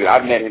big dude.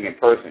 I've met him in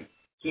person.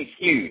 He's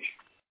huge.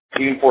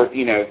 Even for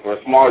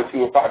a smaller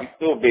 205, he's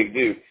still a big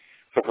dude.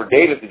 So for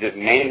Davis to just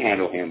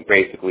manhandle him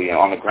basically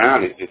on the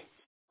ground is just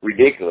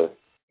ridiculous.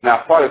 Now,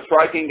 as far as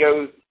striking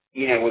goes,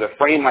 with a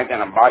frame like that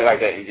and a body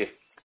like that,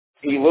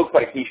 he looks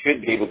like he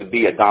should be able to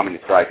be a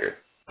dominant striker.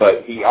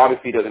 But he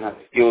obviously doesn't have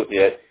the skills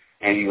yet,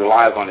 and he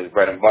relies on his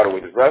bread and butter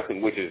with his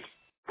wrestling, which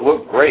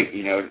looked great.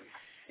 He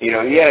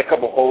had a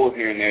couple holes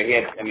here and there.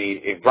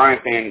 If Brian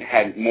Stann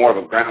had more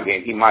of a ground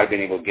game, he might have been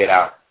able to get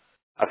out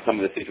of some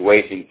of the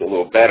situations a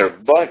little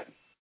better. But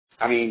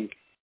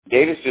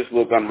Davis just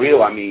looked unreal.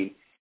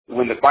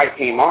 When the fight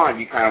came on,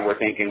 you kind of were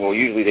thinking, well,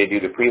 usually they do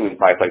the prelim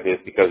fights like this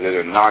because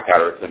there's a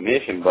knockout or a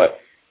submission, but,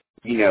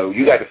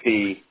 you got to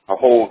see a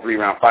whole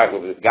 3-round fight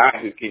with this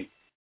guy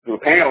who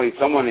apparently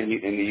someone in the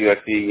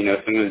UFC,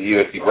 some of the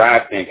UFC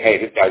brass think, hey,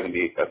 this guy's going to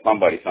be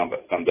somebody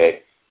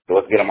someday, so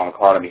let's get him on the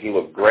card. He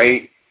looked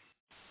great.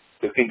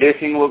 The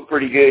conditioning looked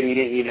pretty good. He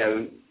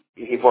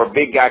didn't, for a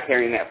big guy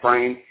carrying that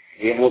frame,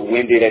 he didn't look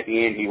winded at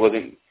the end. He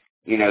wasn't,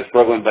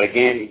 struggling, but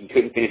again, he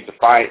couldn't finish the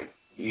fight,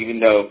 even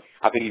though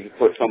I think he could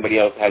put somebody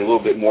else had a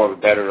little bit more of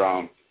a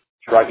better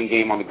striking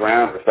game on the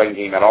ground or striking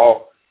game at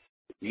all.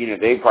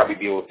 They'd probably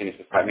be able to finish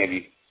the fight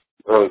maybe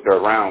early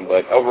 3rd round.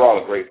 But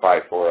overall, a great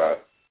fight for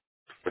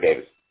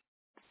Davis.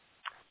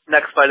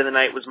 Next fight of the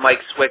night was Mike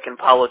Swick and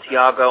Paulo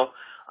Thiago.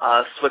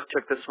 Swick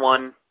took this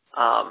one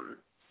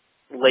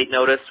late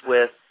notice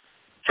with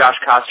Josh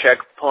Koscheck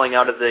pulling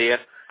out of the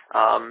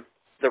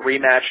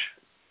rematch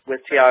with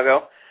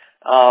Thiago.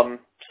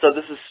 So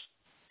this is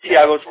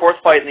Thiago's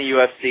 4th fight in the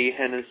UFC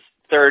and his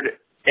 3rd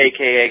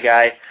AKA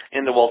guy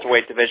in the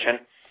welterweight division.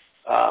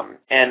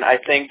 And I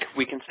think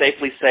we can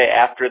safely say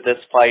after this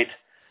fight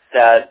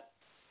that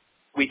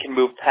we can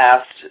move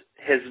past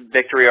his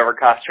victory over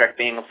Koscheck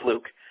being a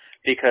fluke,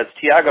 because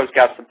Thiago's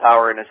got some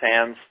power in his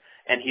hands,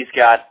 and he's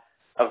got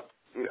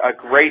a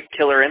great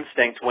killer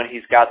instinct when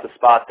he's got the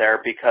spot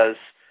there, because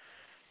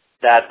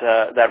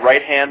that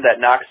right hand that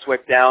knocked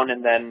Swick down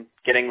and then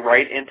getting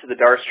right into the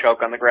Darce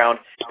choke on the ground,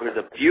 it was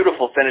a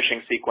beautiful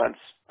finishing sequence.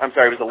 I'm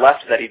sorry, it was a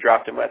left that he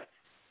dropped him with.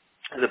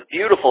 It was a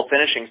beautiful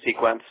finishing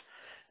sequence,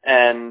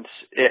 and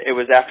it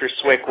was after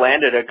Swick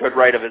landed a good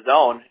right of his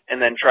own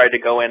and then tried to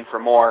go in for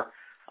more.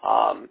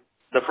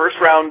 The first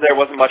round, there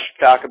wasn't much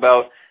to talk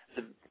about.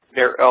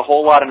 A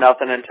whole lot of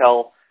nothing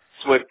until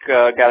Swick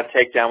got a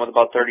takedown with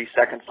about 30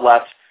 seconds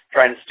left,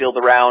 trying to steal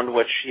the round,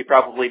 which he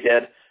probably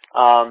did.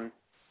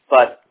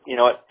 But you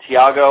know what?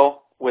 Thiago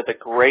with a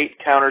great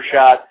counter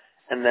shot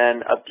and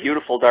then a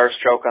beautiful Darce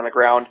choke on the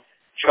ground,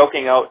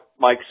 choking out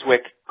Mike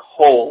Swick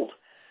cold,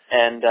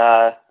 and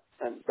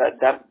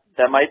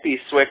that might be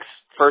Swick's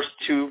first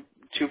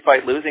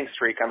two-fight losing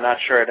streak. I'm not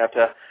sure. I'd have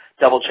to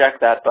double-check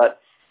that, but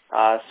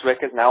Swick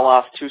has now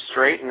lost 2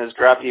 straight and has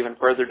dropped even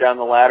further down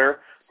the ladder.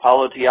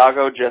 Paulo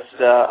Thiago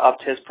just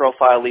upped his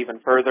profile even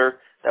further.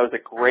 That was a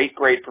great,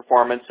 great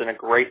performance and a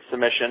great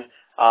submission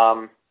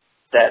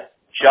that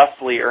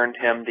justly earned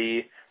him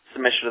the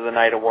Submission of the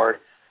Night award.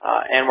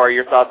 Anwar,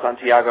 your thoughts on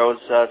Thiago's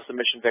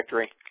submission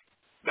victory?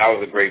 That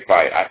was a great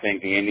fight. I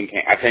think the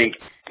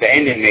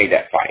ending made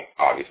that fight.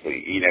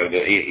 Obviously, you know,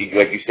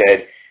 like you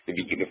said,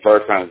 the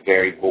first round was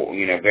very,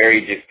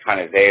 very just kind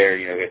of there.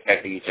 You know, they're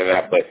testing each other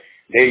out, but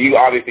you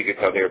obviously could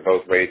tell they were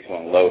both ready to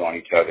unload on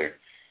each other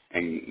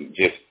and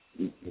just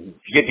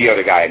get the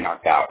other guy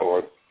knocked out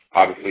or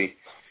obviously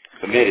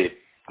submitted.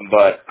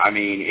 But I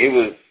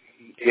mean,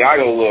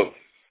 Thiago looked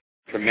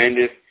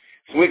tremendous.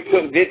 Swick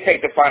did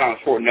take the fight on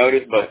short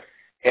notice, but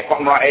if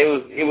I'm right,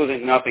 it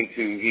wasn't nothing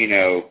to, you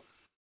know,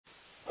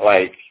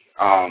 like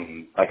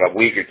a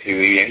week or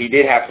two. He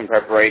did have some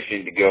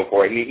preparation to go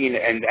for it,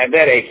 and at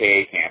that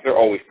AKA camp, they're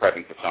always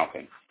prepping for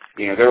something.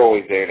 You know, they're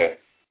always there to,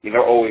 you know,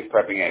 they're always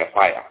prepping at a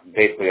fight,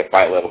 basically a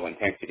fight level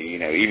intensity. You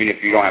know, even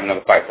if you don't have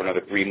another fight for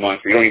another 3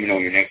 months, or you don't even know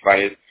when your next fight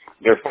is,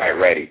 they're fight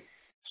ready.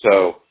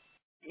 So,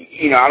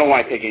 you know, I don't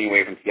want to take any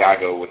away from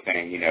Thiago with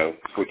saying, you know,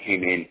 Swick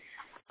came in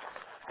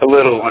a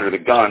little under the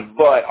gun,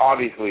 but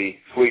obviously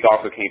Swick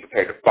also came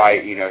prepared to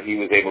fight. You know, he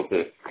was able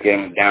to get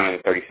him down in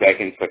the 30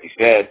 seconds, like you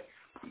said.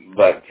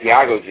 But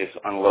Thiago just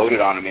unloaded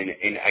on him, and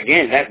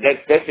again, that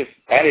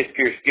is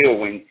pure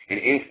skill and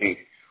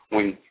instinct.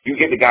 When you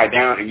get the guy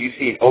down and you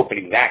see an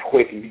opening that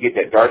quick and you get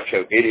that Darce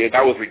choke,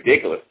 that was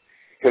ridiculous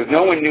because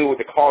no one knew what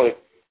to call it.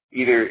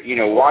 Either, you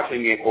know,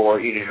 watching it or,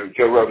 you know,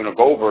 Joe Rogan or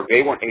Goldberg,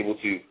 they weren't able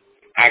to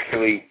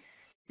actually,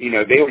 you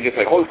know, they were just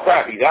like, holy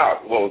crap, he's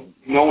out. Well,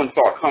 no one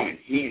saw it coming.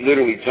 He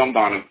literally jumped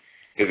on him.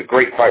 It was a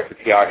great fight for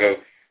Thiago.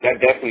 That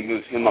definitely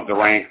moves him up the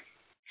ranks.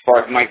 As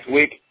far as Mike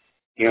Swick,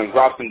 you know,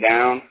 drops him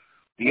down.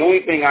 The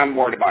only thing I'm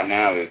worried about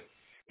now is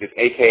this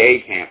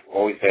AKA camp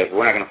always says,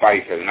 we're not going to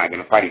fight each other, not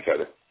going to fight each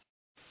other.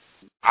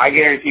 I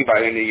guarantee by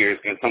the end of the year,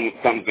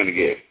 something's going to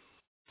give.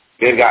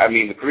 They've got,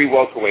 the 3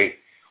 welterweights,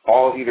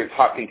 all either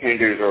top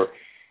contenders or,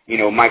 you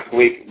know, Mike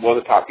Swick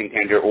was a top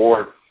contender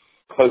or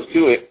close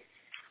to it.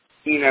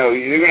 You know,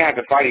 you're going to have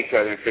to fight each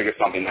other and figure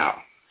something out.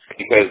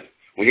 Because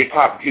when your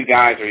top 2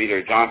 guys are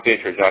either John Fitch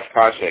or Josh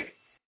Koscheck,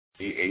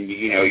 and,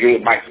 you know, you're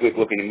Mike Swick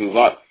looking to move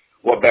up,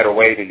 what better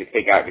way than to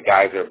take out the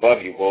guys that are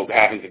above you? Well, if it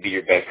happens to be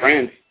your best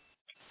friends,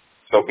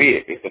 so be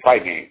it. It's a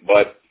fight game.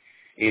 But,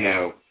 you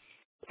know,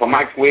 for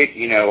Mike Swick,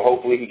 you know,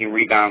 hopefully he can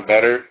rebound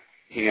better.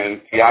 You know,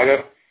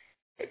 Thiago,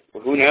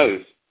 who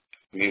knows?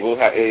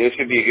 It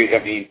should be a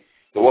good,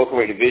 the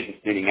welterweight division's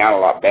thinning out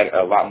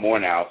a lot more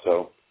now,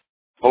 so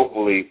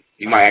hopefully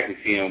you might actually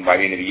see him by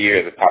the end of the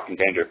year as a top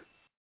contender.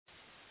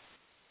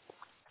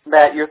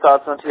 Matt, your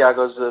thoughts on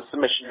Thiago's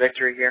submission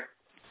victory here?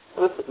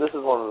 This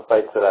is one of the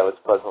fights that I was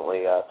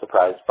pleasantly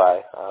surprised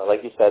by.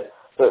 Like you said,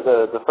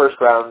 the first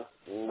round,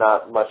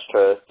 not much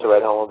to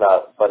write home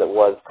about, but it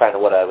was kind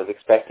of what I was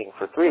expecting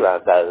for 3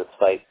 rounds out of this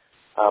fight.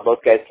 Both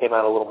guys came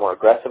out a little more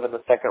aggressive in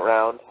the second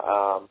round.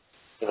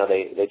 You know,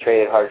 they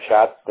traded hard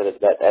shots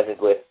that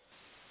ended with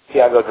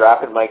Thiago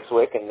dropping Mike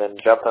Swick and then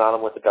jumping on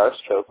him with a Darce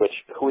choke, which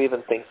who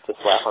even thinks to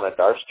slap on a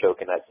Darce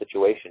choke in that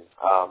situation?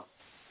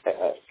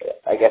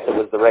 I guess it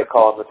was the right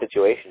call in the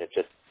situation. It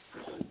just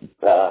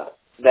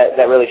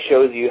that really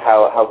shows you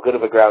how good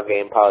of a ground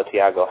game Paulo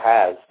Thiago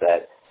has.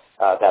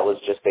 That was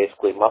just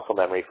basically muscle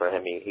memory for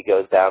him. He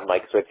goes down,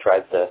 Mike Swick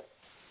tries to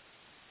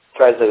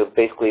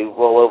basically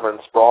roll over and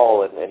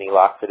sprawl, and he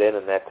locks it in,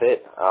 and that's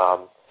it.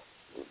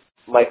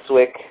 Mike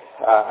Swick,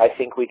 I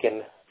think we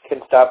can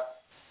stop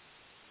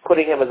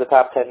putting him as a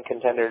top 10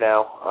 contender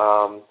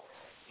now.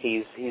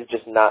 He's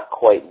just not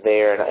quite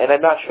there, and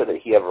I'm not sure that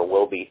he ever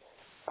will be.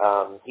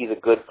 He's a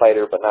good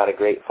fighter, but not a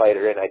great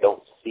fighter, and I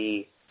don't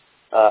see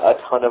a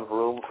ton of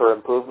room for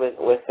improvement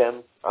with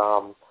him.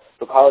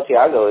 But Paulo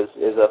Thiago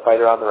is a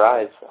fighter on the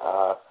rise.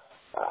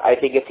 I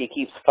think if he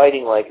keeps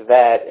fighting like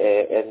that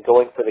and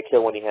going for the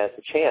kill when he has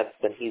the chance,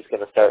 then he's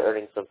going to start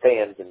earning some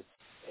fans and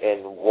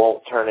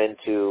won't turn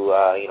into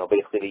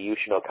basically the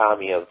Yushin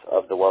Okami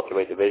of the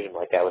welterweight division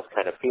like I was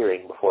kind of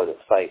fearing before this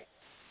fight.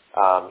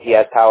 He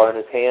has power in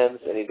his hands,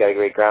 and he's got a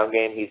great ground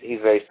game. He's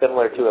very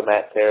similar to a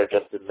Matt Serra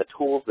just in the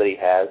tools that he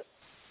has.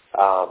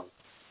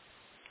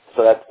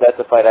 So that's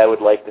a fight I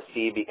would like to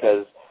see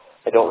because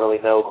I don't really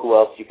know who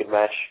else you can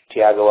match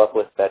Thiago up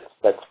with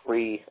that's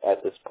free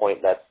at this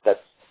point. That's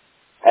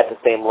at the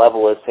same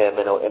level as him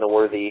and a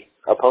worthy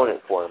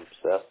opponent for him.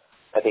 So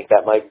I think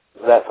that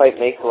fight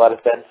makes a lot of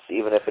sense,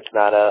 even if it's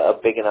not a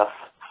big enough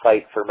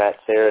fight for Matt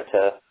Serra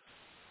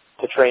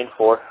to train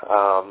for.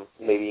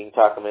 Maybe you can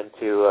talk him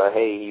into,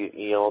 hey,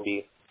 we'll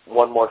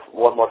one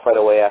more fight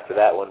away after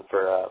that one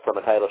from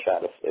a title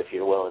shot if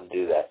you're willing to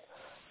do that.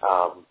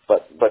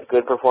 But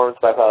good performance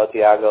by Paulo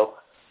Thiago,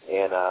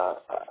 and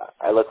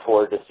I look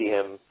forward to see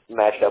him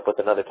matched up with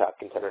another top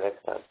contender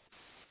next time.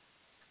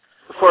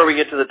 Before we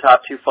get to the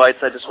top two fights,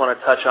 I just want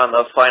to touch on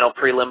the final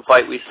prelim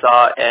fight we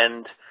saw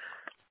and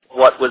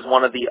what was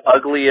one of the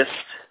ugliest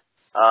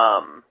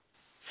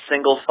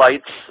single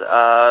fights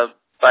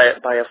by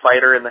a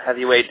fighter in the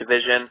heavyweight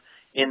division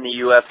in the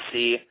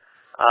UFC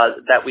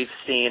that we've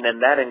seen,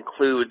 and that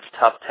includes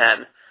Tough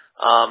 10.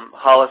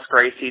 Hollis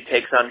Gracie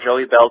takes on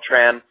Joey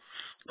Beltran.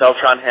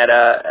 Beltran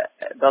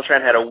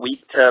had a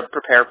week to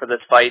prepare for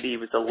this fight. He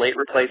was a late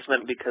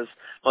replacement because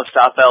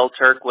Mustafa El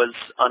Turk was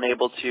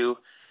unable to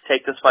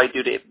take this fight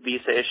due to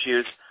visa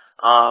issues.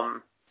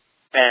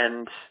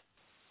 And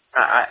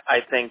I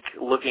think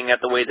looking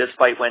at the way this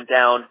fight went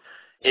down,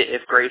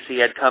 if Gracie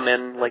had come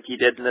in like he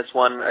did in this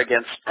one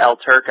against El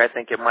Turk, I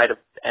think it might have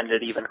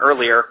ended even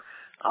earlier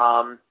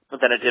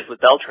than it did with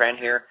Beltran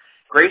here.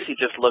 Gracie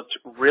just looked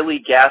really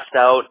gassed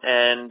out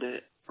and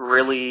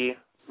really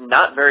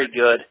not very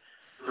good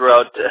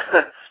throughout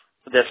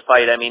this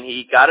fight. I mean,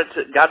 he got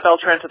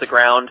Beltran to the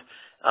ground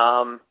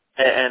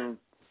and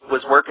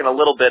was working a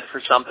little bit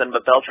for something,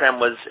 but Beltran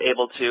was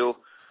able to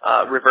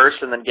reverse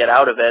and then get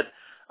out of it.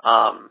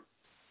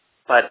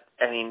 But,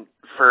 I mean,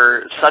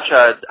 for such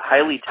a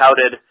highly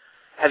touted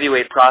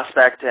heavyweight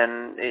prospect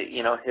and,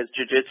 you know, his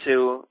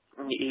jiu-jitsu,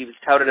 he was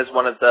touted as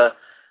one of the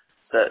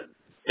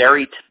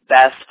very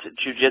best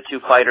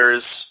jiu-jitsu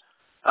fighters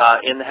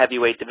in the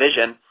heavyweight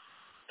division.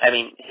 I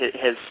mean,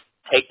 his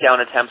takedown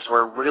attempts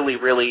were really,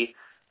 really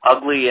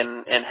ugly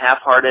and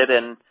half-hearted,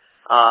 and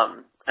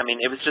I mean,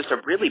 it was just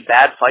a really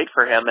bad fight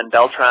for him, and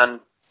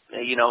Beltran,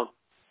 you know,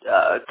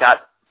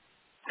 got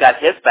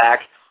his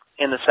back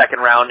in the second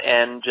round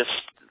and just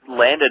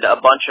landed a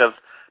bunch of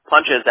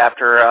punches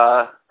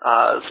after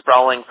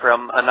sprawling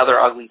from another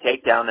ugly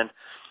takedown, and,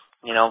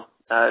 you know,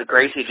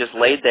 Gracie just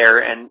laid there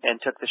and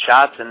took the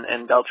shots,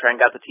 and Beltran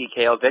got the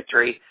TKO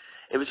victory.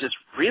 It was just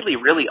really,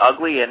 really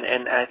ugly,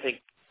 and I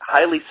think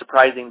highly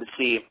surprising to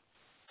see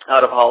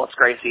out of Hollis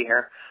Gracie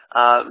here.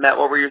 Matt,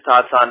 what were your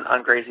thoughts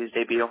on Gracie's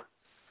debut?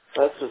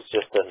 This was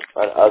just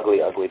an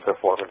ugly, ugly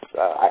performance.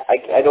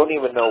 I don't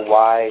even know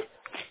why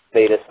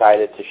they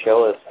decided to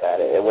show us that.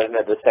 It went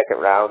into the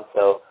second round,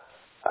 so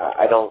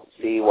I don't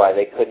see why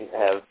they couldn't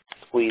have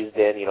squeezed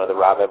in, you know, the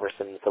Rob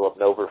Emerson Philip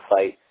Nover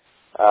fight.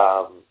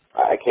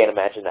 I can't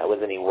imagine that was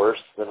any worse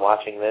than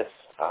watching this.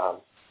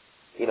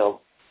 You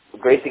know,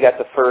 Gracie got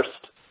the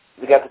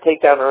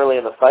takedown early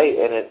in the fight,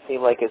 and it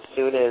seemed like as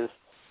soon as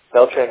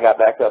Beltran got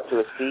back up to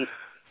his feet,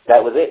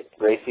 that was it.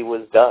 Gracie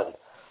was done.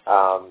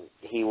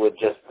 He would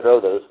just throw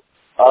those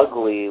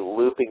ugly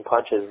looping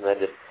punches and then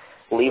just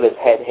leave his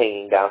head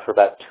hanging down for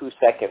about 2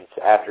 seconds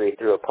after he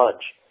threw a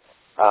punch.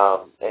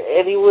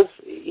 And he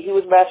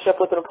was matched up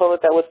with an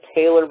opponent that was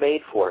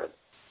tailor-made for him.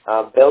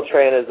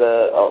 Beltran is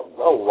a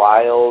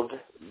wild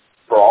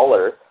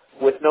brawler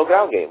with no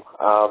ground game.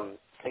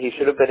 He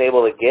should have been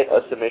able to get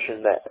a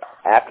submission that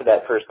after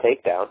that first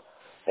takedown,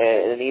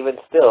 and even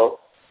still,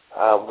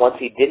 once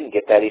he didn't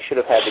get that, he should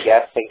have had the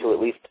gas tank to at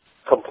least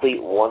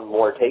complete one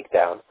more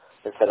takedown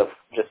instead of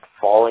just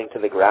falling to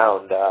the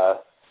ground,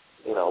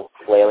 you know,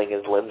 flailing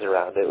his limbs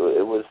around.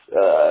 It was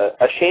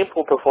a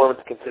shameful performance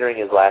considering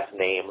his last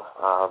name.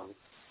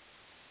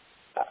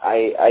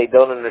 I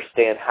don't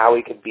understand how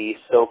he could be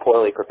so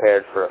poorly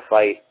prepared for a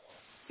fight.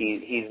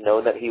 He's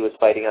known that he was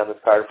fighting on this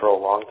card for a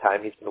long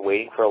time. He's been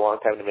waiting for a long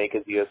time to make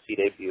his UFC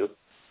debut.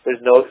 There's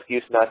no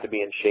excuse not to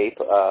be in shape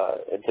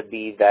and to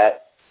be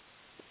that,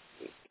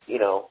 you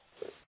know,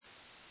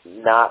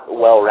 not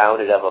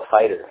well-rounded of a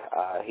fighter.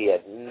 He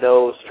had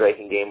no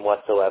striking game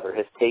whatsoever.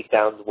 His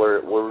takedowns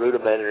were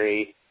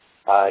rudimentary,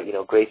 you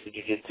know, Gracie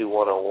Jiu-Jitsu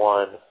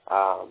 101,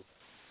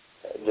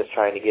 just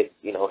trying to get,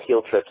 you know,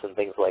 heel trips and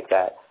things like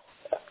that.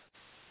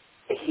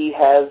 He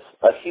has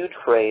a huge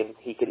frame.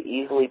 He could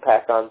easily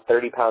pack on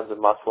 30 pounds of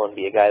muscle and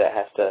be a guy that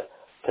has to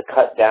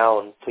cut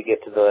down to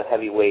get to the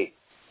heavyweight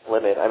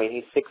limit. I mean,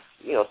 he's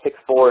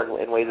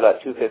 6'4" and weighs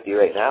about 250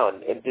 right now,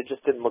 and it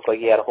just didn't look like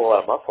he had a whole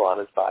lot of muscle on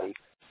his body.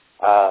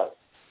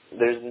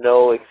 There's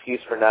no excuse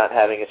for not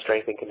having a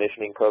strength and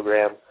conditioning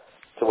program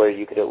to where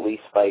you could at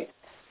least fight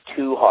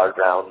 2 hard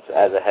rounds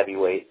as a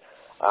heavyweight,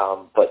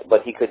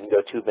 but he couldn't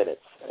go 2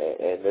 minutes.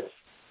 And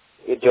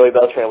Joey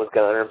Beltran was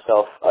going to earn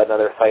himself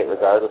another fight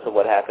regardless of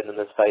what happened in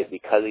this fight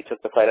because he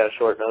took the fight on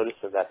short notice,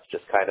 and that's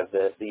just kind of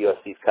the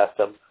UFC's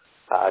custom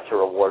to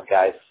reward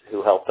guys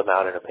who helped them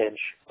out in a pinch.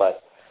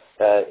 But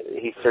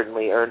he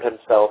certainly earned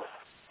himself,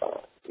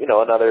 you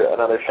know,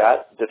 another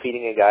shot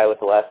defeating a guy with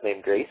the last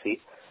name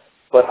Gracie.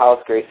 But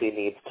Hollis Gracie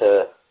needs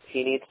to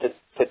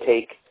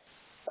take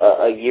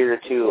a year or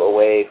 2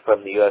 away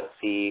from the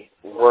UFC,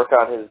 work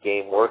on his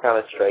game, work on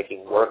his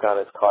striking, work on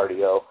his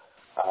cardio,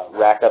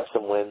 rack up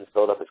some wins,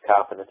 build up his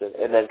confidence,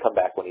 and then come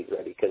back when he's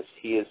ready. Because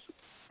he is,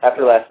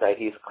 after last night,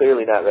 he's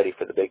clearly not ready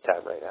for the big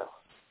time right now.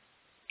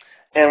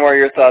 And what are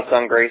your thoughts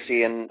on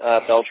Gracie and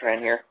Beltran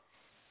here?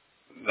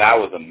 That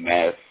was a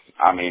mess.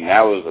 I mean,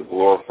 that was a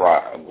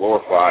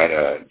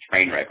glorified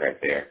train wreck right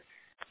there.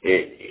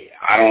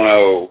 I don't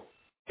know.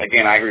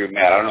 Again, I agree with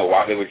Matt. I don't know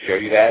why they would show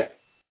you that,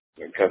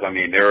 because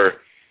maybe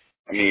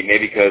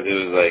because it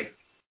was like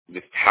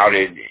this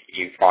touted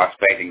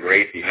prospect in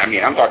Gracie. I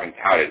mean, I'm talking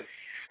touted.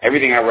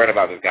 Everything I read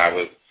about this guy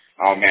was,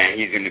 oh man,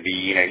 he's going to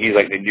be, he's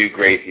like the new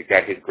Gracie. He's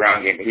got his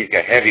ground game, but he's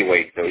got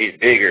heavyweight, so he's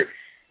bigger.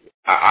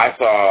 I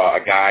saw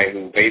a guy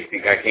who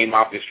basically came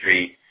off the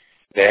street,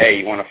 said, hey,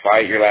 you want to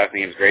fight? Your last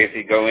name's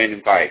Gracie. Go in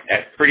and fight.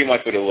 That's pretty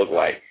much what it looked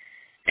like.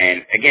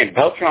 And again,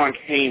 Beltran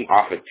came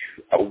off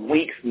a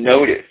week's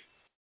notice.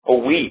 A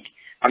week.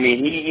 I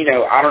mean,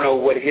 I don't know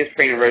what his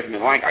training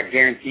regimen like. I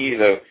guarantee you,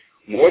 though,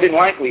 more than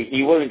likely,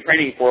 he wasn't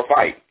training for a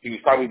fight. He was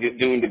probably just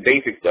doing the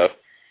basic stuff.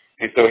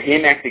 And so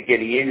him actually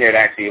getting in there to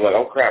actually like,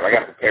 oh crap, I got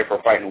to prepare for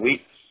a fight in a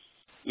week.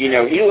 He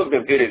looked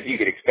as good as you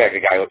could expect a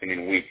guy looking in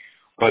a week.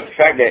 But the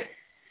fact that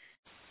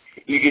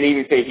you can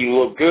even say he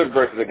looked good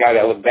versus a guy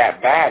that looked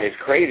that bad is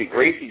crazy.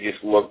 Gracie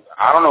just looked,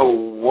 I don't know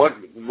what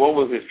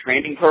was his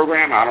training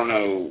program. I don't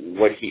know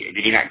did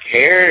he not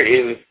care?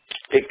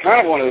 It's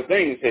kind of one of the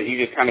things that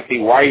you just kind of see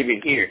why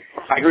even here.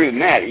 I agree with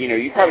Matt.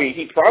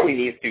 He probably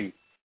needs to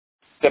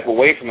step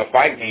away from the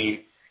fight game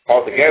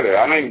altogether.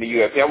 I'm not even the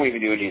UFC. I won't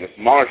even do any of the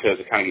smaller shows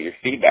to kind of get your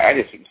feedback.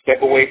 I just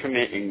step away from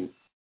it and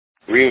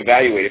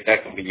reevaluate if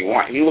that's something you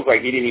want. He looked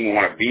like he didn't even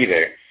want to be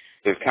there.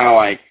 So it's kind of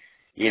like,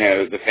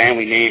 the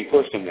family name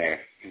pushed him there.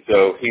 And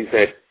so he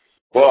said,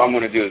 well, I'm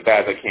going to do as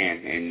bad as I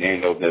can, and then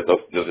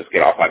they'll just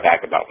get off my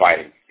back about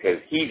fighting. Because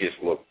he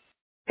just looked,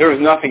 there was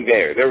nothing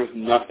there. There was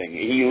nothing.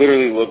 He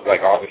literally looked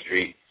like off the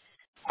street.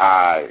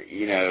 The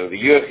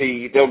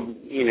UFC,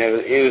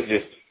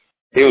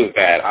 it was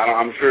bad.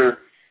 I'm sure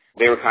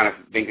they were kind of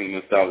thinking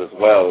to themselves as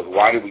well,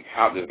 why did we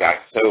tout this guy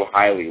so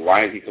highly?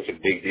 Why is he such a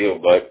big deal?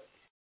 But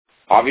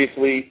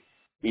obviously,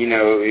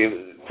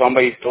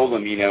 somebody told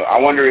him, I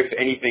wonder if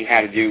anything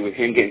had to do with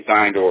him getting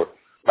signed or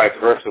vice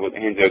versa with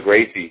Renzo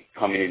Gracie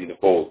coming into the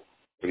fold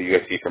for the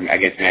UFC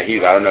against Matt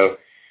Hughes. I don't know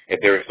if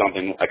there was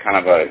something, a kind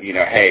of a,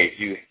 hey, if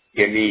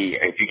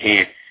you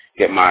can't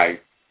get my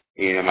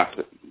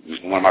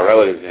one of my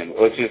relatives in,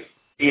 well, it's just,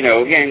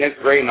 again, that's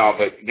great and all,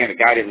 but again, the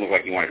guy didn't look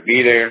like he wanted to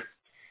be there.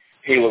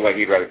 He looked like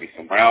he'd rather be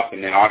somewhere else,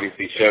 and then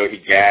obviously showed he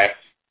gassed,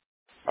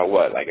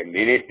 like a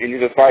minute into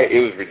the fight?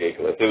 It was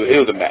ridiculous. It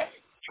was a mess.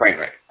 Train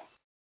wreck.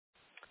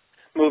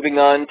 Moving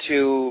on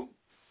to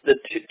the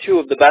two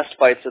of the best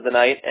fights of the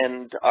night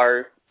and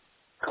our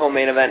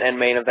co-main event and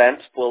main event.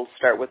 We'll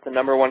start with the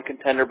number one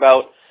contender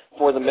bout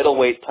for the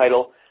middleweight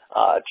title,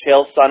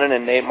 Chael Sonnen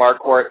and Nate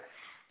Marquardt.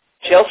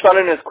 Chael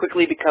Sonnen is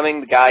quickly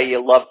becoming the guy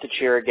you love to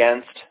cheer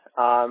against.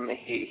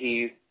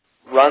 He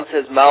runs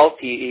his mouth.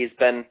 He's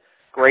been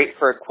great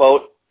for a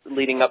quote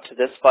leading up to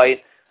this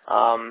fight.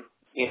 And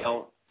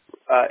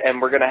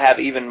we're going to have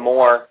even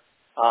more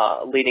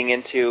leading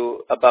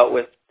into a bout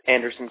with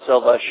Anderson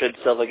Silva, should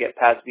Silva get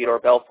past Vitor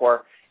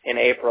Belfort in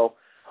April.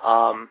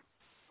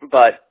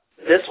 But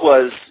this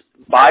was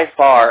by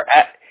far,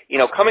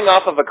 coming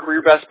off of a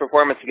career-best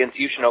performance against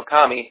Yushin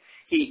Okami,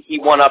 he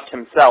one-upped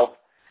himself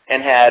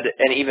and had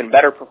an even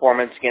better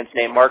performance against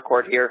Nate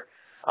Marquardt here.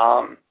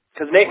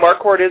 Because Nate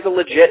Marquardt is a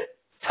legit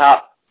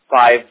top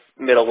 5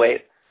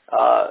 middleweight.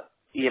 A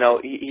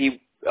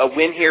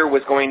win here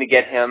was going to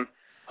get him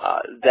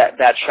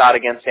that shot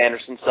against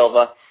Anderson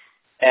Silva.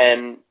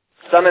 And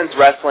Sonnen's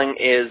wrestling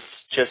it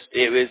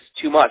was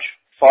too much,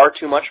 far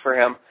too much for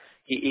him.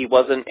 He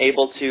wasn't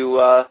able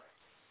to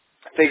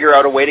figure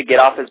out a way to get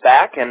off his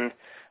back, and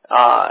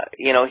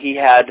he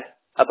had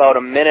about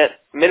a minute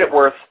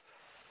worth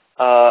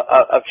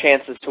of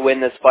chances to win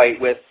this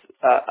fight with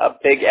a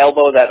big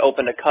elbow that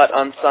opened a cut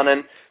on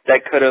Sonnen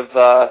that could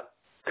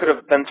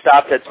have been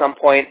stopped at some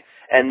point,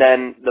 and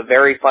then the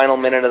very final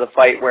minute of the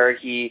fight where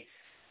he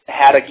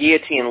had a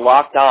guillotine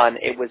locked on.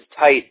 It was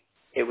tight.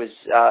 It was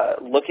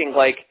looking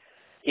like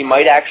he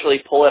might actually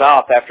pull it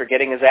off after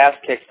getting his ass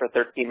kicked for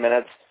 13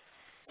 minutes,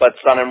 but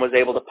Sonnen was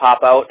able to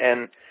pop out,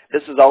 and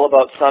this is all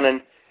about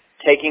Sonnen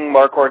taking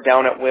Marquardt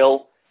down at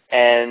will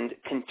and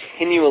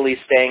continually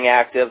staying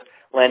active,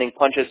 landing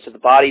punches to the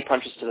body,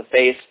 punches to the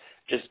face,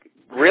 just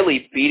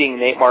really beating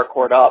Nate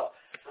Marquardt up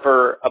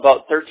for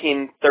about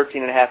 13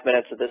 and a half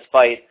minutes of this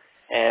fight.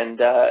 And,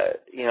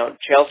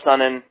 Chael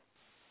Sonnen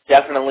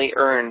definitely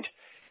earned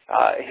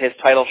his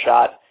title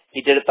shot.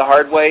 He did it the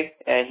hard way,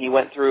 and he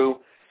went through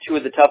two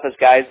of the toughest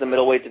guys the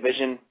middleweight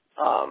division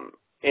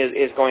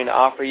is going to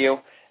offer you,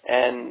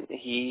 and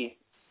he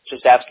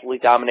just absolutely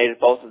dominated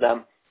both of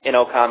them in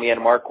Okami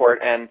and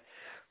Marquardt. And,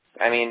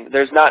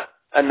 there's not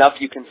enough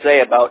you can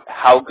say about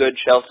how good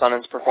Chael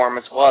Sonnen's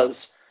performance was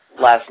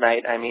last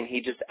night. He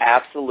just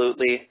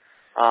absolutely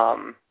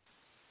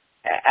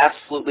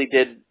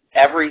did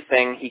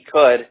everything he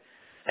could,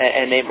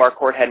 and Nate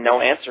Marquardt had no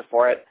answer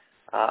for it.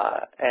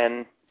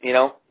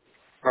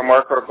 Where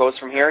Marquardt goes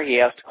from here, he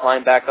has to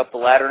climb back up the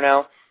ladder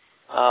now.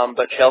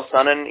 But Chael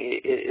Sonnen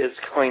is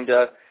going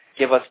to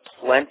give us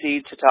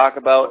plenty to talk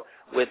about,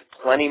 with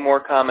plenty more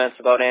comments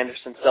about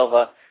Anderson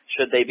Silva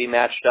should they be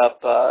matched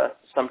up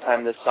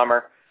sometime this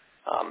summer.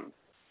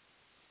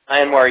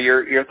 Anwar,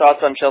 your thoughts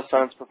on Chael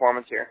Sonnen's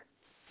performance here?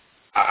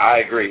 I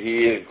agree.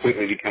 He is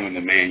quickly becoming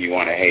the man you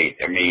want to hate.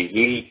 I mean,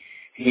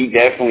 he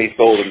definitely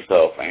sold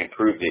himself and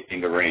proved it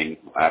in the ring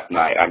last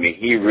night. I mean,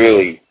 he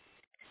really,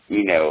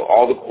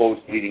 all the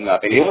quotes leading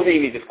up, and it wasn't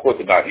even just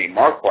quotes about Nate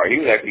Marquardt. He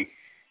was actually,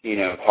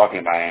 talking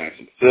about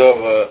Anderson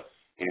Silva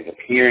and his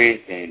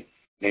appearance, and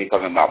then he's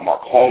talking about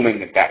Mark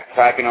Holman and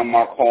backtracking on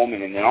Mark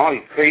Holman, and then all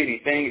these crazy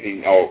things,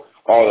 and all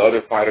the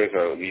other fighters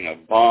are,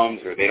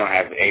 bums, or they don't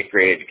have the 8th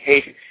grade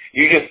education.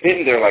 You're just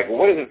sitting there like,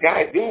 what is this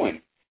guy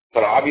doing?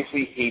 But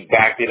obviously he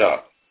backed it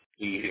up.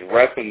 His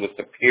wrestling was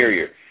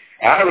superior.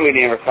 And I really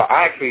never thought,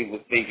 I actually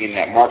was thinking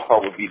that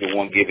Marquardt would be the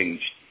one giving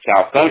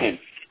Chael Sonnen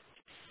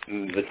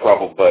the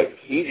trouble, but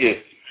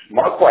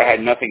Marquardt had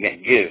nothing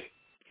that gives.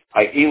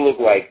 Like, he looked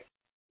like,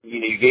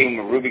 you gave him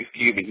a Rubik's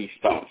Cube and he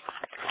stumped.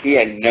 He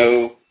had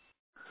no,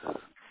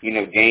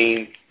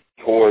 game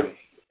towards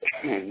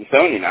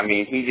Sonnen. I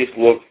mean, he just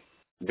looked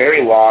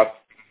very lost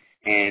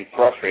and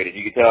frustrated.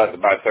 You could tell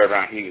by the third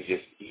round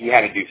he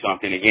had to do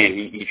something. Again,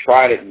 he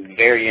tried it at the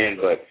very end,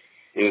 but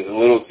it was a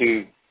little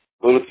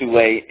too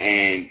late,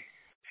 and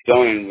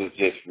Sonnen was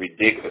just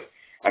ridiculous.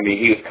 I mean,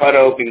 he was cut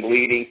open,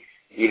 bleeding.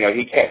 He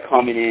kept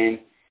coming in,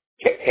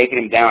 kept taking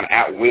him down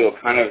at will,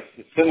 kind of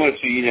similar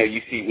to,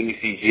 you see when you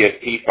see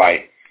GSP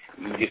fight.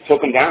 He just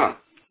took him down,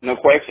 no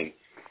question.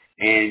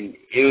 And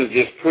it was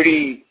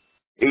pretty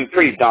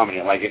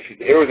dominant. Like, if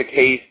there was a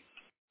case,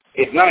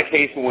 it's not a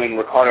case when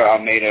Ricardo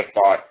Almeida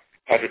fought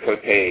Patrick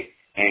Cote,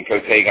 and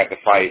Cote got the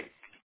fight,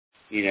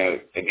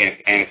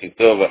 against Anderson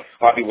Silva.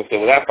 A lot of people say,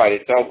 well, that fight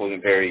itself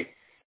wasn't very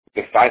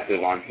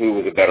decisive on who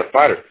was a better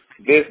fighter.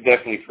 This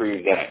definitely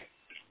proves that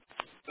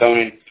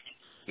Sonnen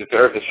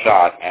deserves a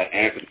shot at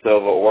Anderson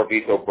Silva or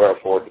Vitor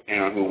Belfort,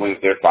 depending on who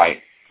wins their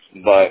fight.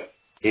 But,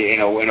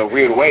 in a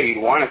weird way,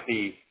 you'd want to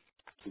see,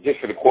 just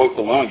for the quotes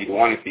alone, you'd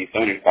want to see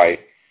Sonnen fight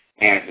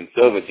Anderson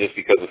Silva just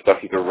because of stuff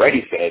he's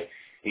already said.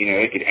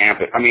 It could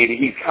amp it. I mean,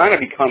 he's kind of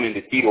becoming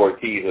the Tito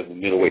Ortiz of the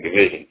middleweight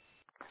division,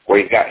 where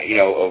he's got,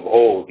 of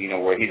old,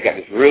 where he's got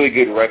this really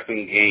good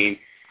wrestling game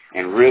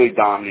and really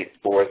dominant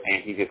sports,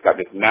 and he's just got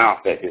this mouth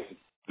that just,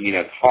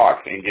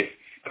 talks and just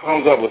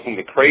comes up with some of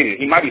the crazy.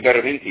 He might be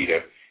better than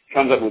Tito. He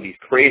comes up with these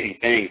crazy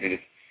things, and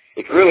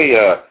it's really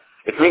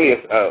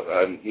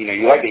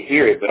you like to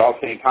hear it, but all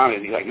the same time,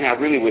 he's like, man, I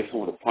really wish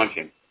someone would punch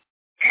him.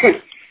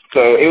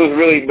 So it was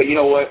really, but you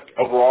know what?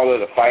 Overall,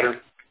 as a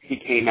fighter, he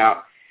came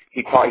out.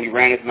 He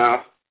ran his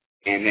mouth,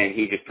 and then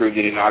he just proved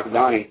it in the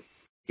octagon, and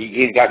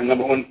he's got the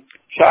number one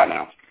shot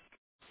now.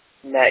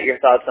 Matt, your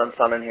thoughts on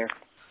Sonnen here?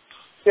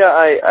 Yeah,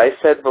 I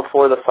said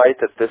before the fight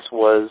that this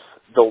was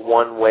the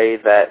one way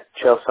that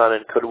Chael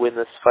Sonnen could win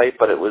this fight,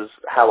 but it was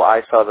how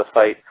I saw the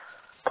fight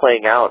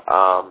playing out.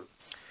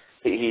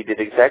 He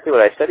did exactly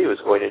what I said he was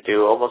going to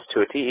do, almost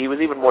to a T. He was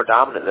even more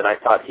dominant than I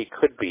thought he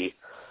could be.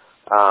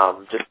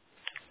 Just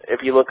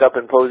if you look up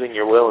Imposing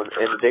Your Will in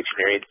the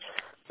dictionary,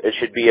 it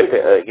should be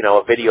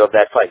a video of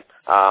that fight.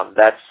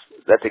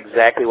 That's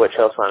exactly what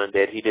Chael Sonnen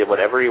did. He did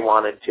whatever he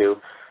wanted to.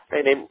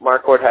 I mean,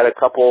 Marquardt had a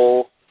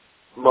couple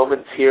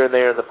moments here and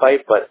there in the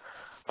fight, but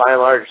by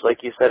and large,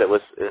 like you said, it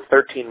was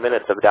 13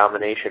 minutes of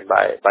domination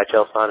by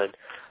Chael Sonnen.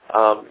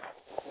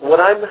 What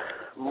I'm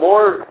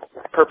more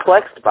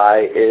perplexed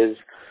by is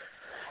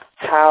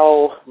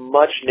how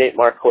much Nate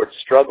Marquardt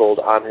struggled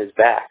on his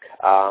back.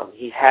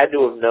 He had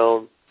to have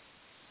known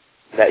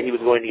that he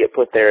was going to get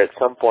put there at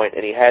some point,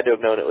 and he had to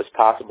have known it was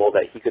possible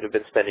that he could have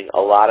been spending a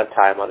lot of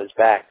time on his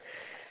back.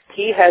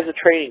 He has a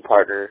training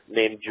partner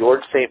named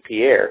George St.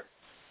 Pierre,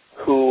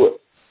 who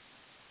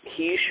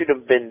he should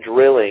have been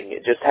drilling,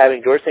 just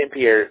having George St.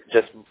 Pierre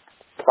just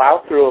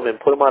plow through him and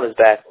put him on his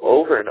back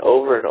over and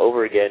over and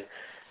over again,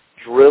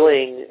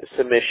 drilling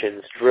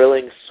submissions,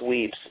 drilling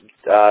sweeps,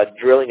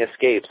 drilling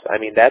escapes. I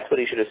mean, that's what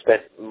he should have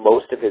spent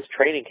most of his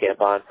training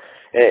camp on.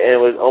 And it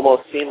would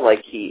almost seem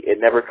like it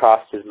never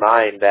crossed his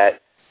mind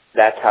that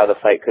that's how the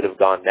fight could have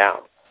gone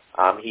down.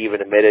 He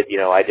even admitted,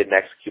 I didn't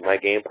execute my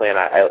game plan.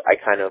 I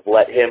kind of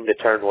let him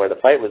determine where the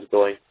fight was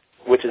going,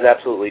 which is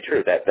absolutely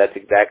true. That's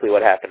exactly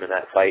what happened in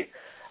that fight.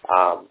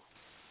 And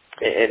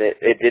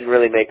it didn't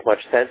really make much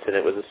sense, and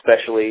it was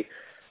especially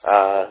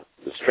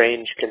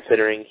strange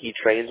considering he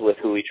trains with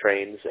who he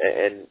trains,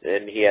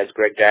 and he has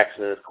Greg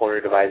Jackson in his corner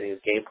devising his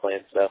game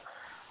plan. So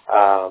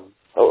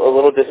a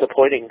little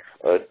disappointing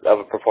of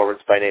a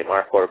performance by Nate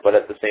Marquardt, but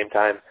at the same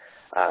time,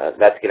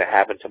 that's going to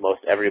happen to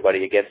most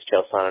everybody against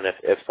Chael Sonnen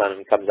if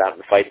Sonnen comes out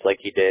and fights like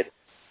he did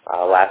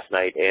last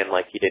night and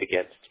like he did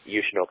against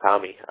Yushin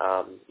Okami.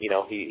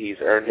 He's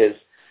earned his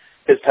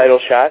title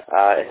shot.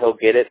 He'll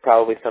get it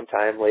probably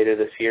sometime later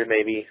this year,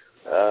 maybe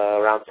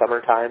around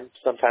summertime,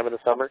 sometime in the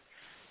summer.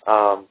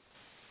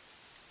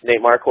 Nate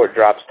Marquardt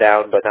drops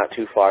down, but not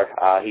too far.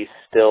 He's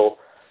still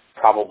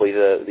probably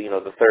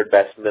the third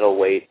best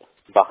middleweight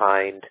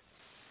behind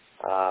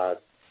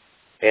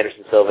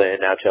Anderson Silva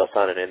and now Chael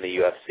Sonnen in the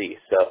UFC.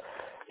 So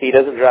he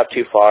doesn't drop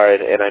too far,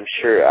 and I'm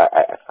sure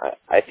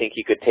I think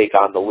he could take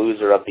on the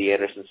loser of the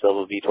Anderson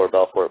Silva-Vitor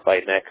Belfort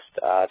fight next,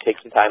 take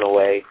some time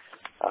away,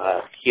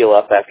 heal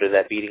up after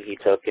that beating he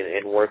took,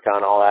 and work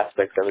on all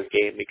aspects of his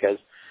game, because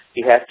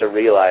he has to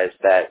realize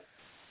that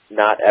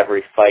not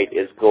every fight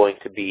is going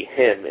to be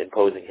him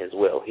imposing his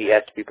will. He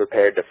has to be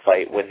prepared to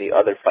fight when the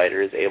other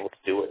fighter is able to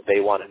do what they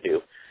want to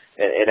do.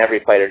 And every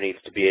fighter needs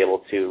to be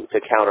able to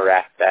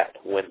counteract that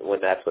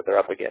when that's what they're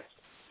up against.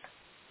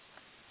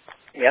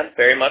 Yeah,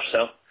 very much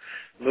so.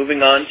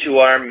 Moving on to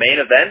our main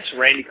event,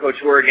 Randy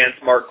Couture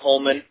against Mark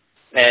Coleman,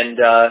 and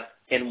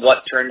in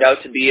what turned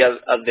out to be a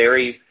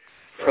very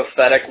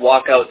prophetic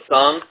walkout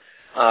song.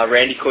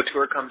 Randy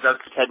Couture comes out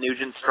to Ted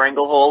Nugent's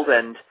Stranglehold,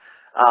 and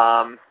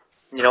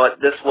you know what?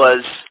 This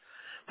was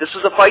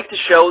a fight to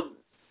show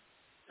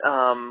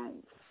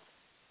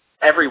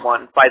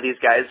everyone by these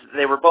guys.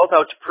 They were both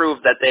out to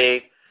prove that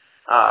they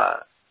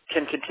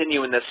can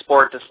continue in this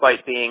sport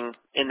despite being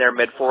in their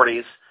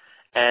mid-40s.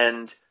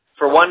 And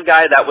for one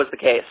guy, that was the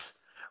case.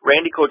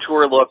 Randy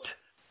Couture looked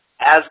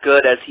as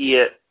good as he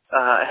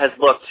has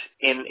looked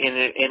in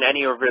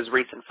any of his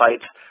recent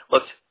fights.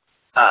 Looked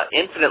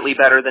infinitely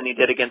better than he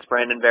did against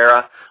Brandon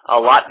Vera. A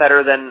lot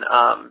better than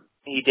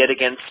he did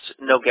against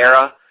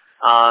Nogueira.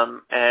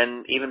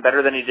 And even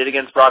better than he did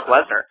against Brock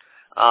Lesnar.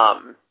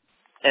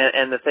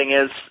 And the thing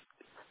is,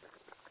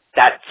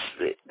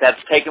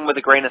 that's taken with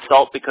a grain of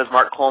salt because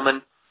Mark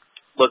Coleman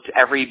looked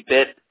every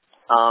bit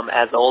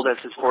as old as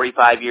his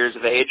 45 years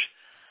of age,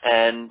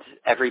 and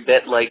every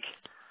bit like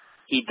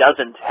he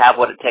doesn't have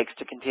what it takes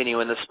to continue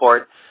in the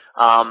sport.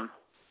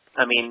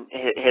 I mean,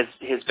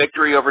 his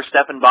victory over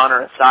Stephan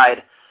Bonnar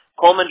aside,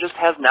 Coleman just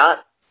has not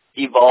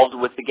evolved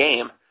with the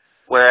game,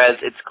 whereas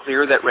it's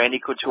clear that Randy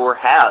Couture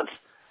has.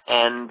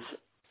 And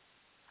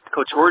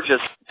Couture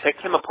just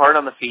picked him apart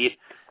on the feet,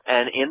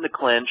 and in the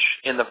clinch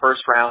in the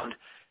first round,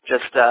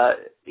 just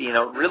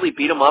really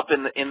beat him up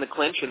in the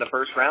clinch in the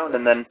first round,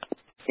 and then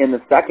in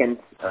the second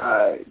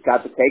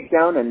got the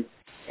takedown, and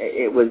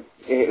it was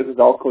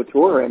all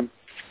Couture, and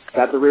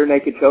got the rear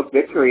naked choke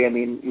victory. I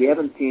mean, we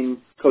haven't seen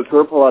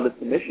Couture pull out a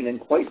submission in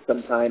quite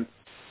some time,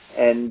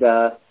 and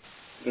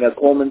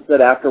Coleman said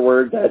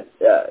afterward that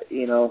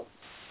he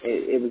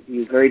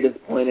was very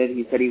disappointed.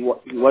 He said he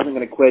wasn't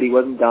going to quit. He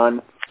wasn't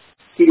done.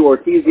 Tito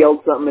Ortiz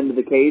yelled something into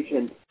the cage,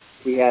 and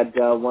we had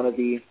one of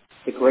the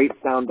great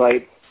sound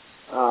bites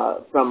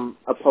from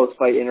a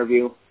post-fight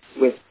interview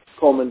with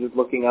Coleman just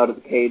looking out of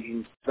the cage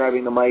and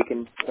grabbing the mic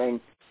and saying,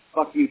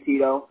 "Fuck you,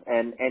 Tito,"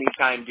 and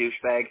 "Anytime,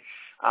 douchebag."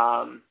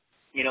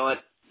 You know what?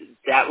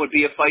 That would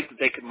be a fight that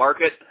they could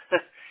market.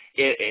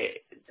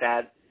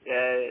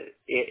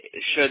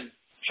 Should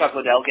Chuck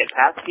Liddell get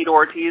past Tito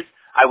Ortiz,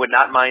 I would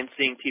not mind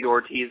seeing Tito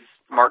Ortiz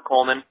Mark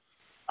Coleman.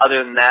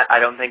 Other than that, I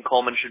don't think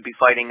Coleman should be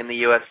fighting in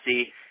the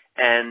UFC.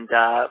 And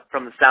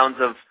from the sounds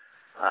of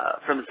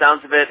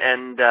it,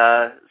 and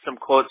some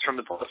quotes from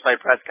the post-fight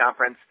press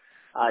conference,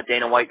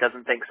 Dana White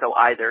doesn't think so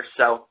either.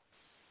 So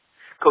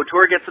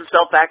Couture gets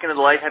himself back into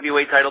the light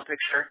heavyweight title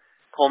picture.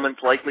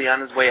 Coleman's likely on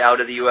his way out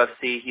of the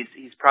UFC.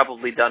 He's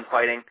probably done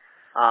fighting.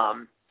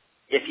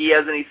 If he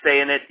has any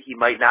say in it, he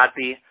might not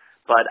be.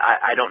 But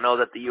I don't know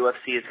that the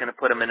UFC is going to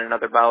put him in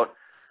another bout.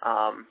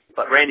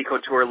 But Randy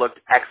Couture looked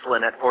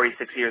excellent at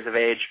 46 years of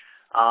age.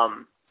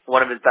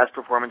 One of his best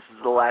performances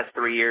of the last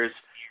 3 years.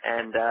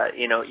 And,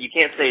 you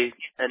can't say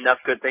enough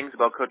good things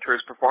about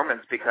Couture's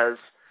performance because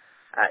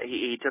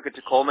he took it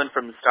to Coleman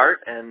from the start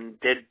and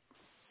did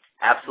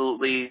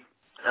absolutely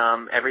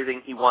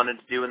everything he wanted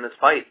to do in this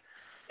fight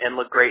and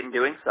looked great in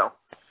doing so.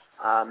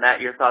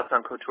 Matt, your thoughts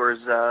on Couture's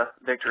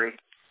victory?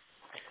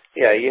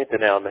 Yeah, you hit the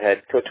nail on the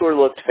head. Couture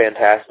looked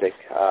fantastic,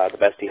 the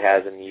best he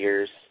has in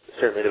years,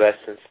 certainly the best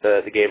since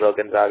the Gabriel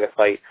Gonzaga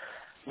fight.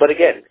 But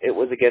again, it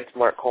was against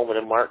Mark Coleman,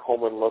 and Mark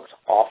Coleman looked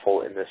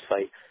awful in this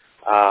fight.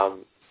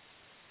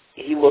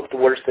 He looked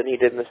worse than he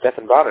did in the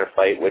Stephan Bonnar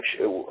fight, which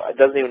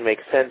doesn't even make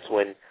sense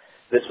when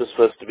this was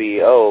supposed to be,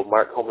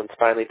 Mark Coleman's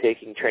finally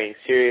taking training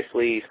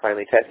seriously, he's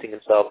finally testing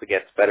himself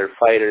against better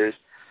fighters.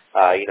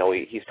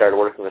 He started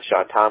working with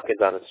Sean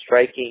Tompkins on his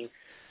striking.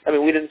 I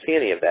mean, we didn't see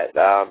any of that.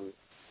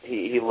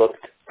 He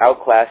looked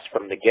outclassed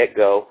from the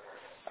get-go.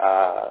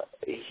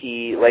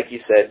 He, like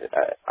you said,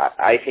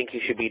 I think he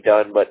should be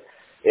done, but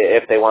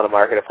if they want to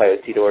market a fight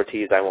with Tito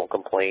Ortiz, I won't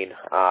complain.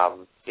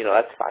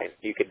 That's fine.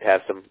 You could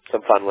have some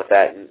fun with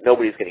that, and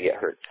nobody's going to get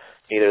hurt.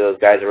 Neither of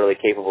those guys are really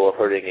capable of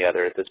hurting the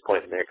other at this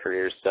point in their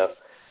careers, so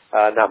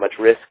not much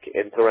risk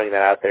in throwing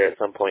that out there at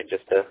some point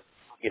just to,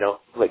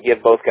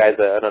 give both guys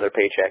another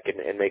paycheck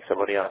and make some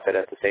money off it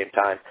at the same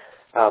time.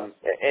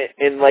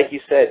 And like you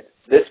said,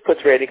 this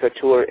puts Randy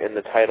Couture in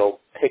the title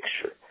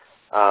picture.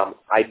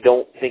 I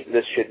don't think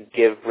this should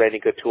give Randy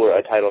Couture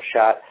a title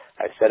shot.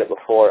 I've said it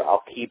before.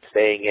 I'll keep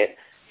saying it.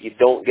 You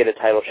don't get a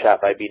title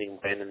shot by beating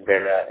Brandon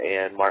Vera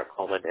and Mark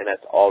Coleman, and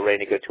that's all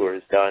Randy Couture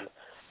has done.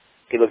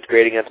 He looked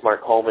great against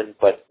Mark Coleman,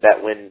 but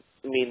that win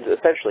means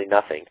essentially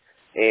nothing.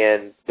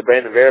 And the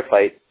Brandon Vera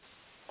fight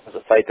was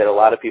a fight that a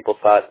lot of people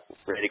thought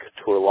Randy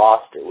Couture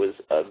lost. It was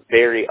a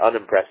very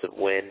unimpressive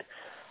win.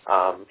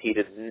 He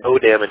did no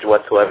damage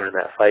whatsoever in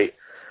that fight.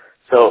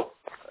 So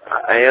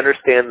I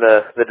understand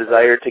the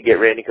desire to get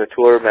Randy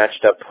Couture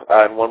matched up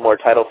on one more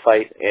title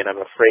fight, and I'm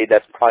afraid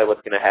that's probably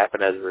what's going to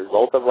happen as a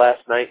result of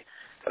last night.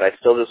 But I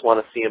still just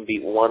want to see him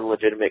beat one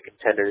legitimate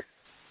contender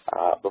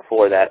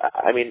before that.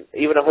 I mean,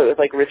 even if it was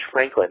like Rich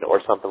Franklin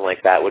or something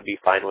like that would be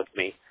fine with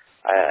me.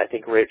 I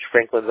think Rich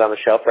Franklin's on the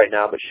shelf right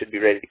now, but should be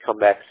ready to come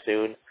back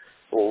soon.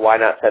 Well, why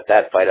not set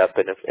that fight up?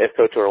 And if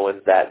Couture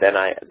wins that,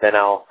 then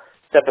I'll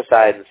step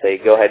aside and say,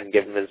 go ahead and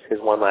give him his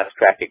one last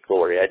crack at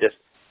glory.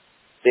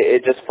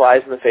 It just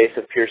flies in the face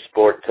of pure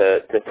sport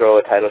to throw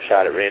a title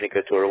shot at Randy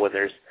Couture when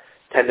there's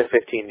 10 to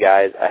 15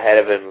 guys ahead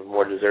of him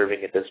more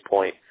deserving at this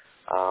point.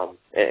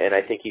 And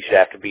I think he should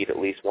have to beat at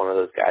least one of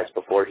those guys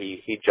before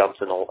he jumps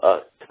in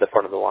to the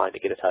front of the line to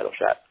get a title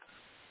shot.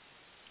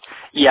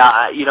 Yeah,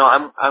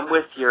 I'm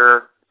with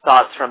your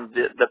thoughts from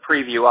the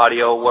preview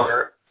audio,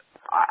 where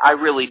I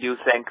really do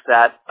think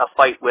that a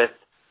fight with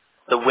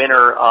the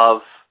winner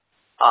of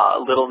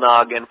Little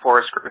Nog and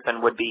Forrest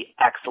Griffin would be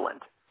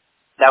excellent.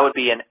 That would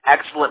be an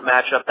excellent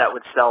matchup that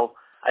would sell,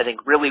 I think,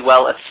 really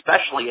well,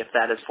 especially if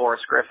that is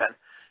Forrest Griffin.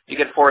 You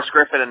get Forrest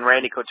Griffin and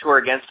Randy Couture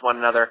against one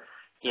another.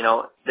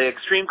 The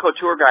Extreme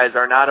Couture guys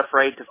are not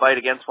afraid to fight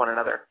against one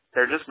another.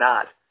 They're just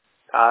not.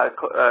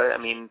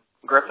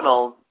 Griffin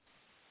will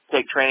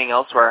take training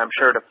elsewhere, I'm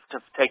sure, to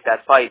take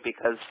that fight,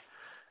 because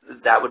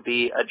that would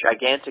be a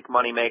gigantic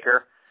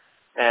moneymaker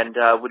and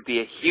would be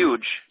a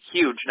huge,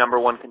 huge number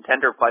one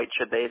contender fight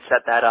should they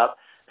set that up.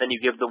 Then you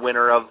give the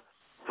winner of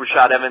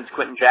Rashad Evans,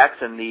 Quentin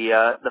Jackson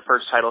the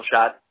first title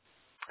shot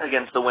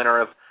against the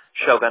winner of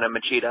Shogun and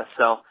Machida.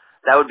 So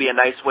that would be a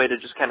nice way to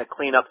just kind of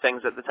clean up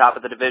things at the top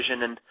of the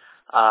division and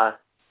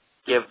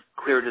give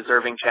clear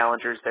deserving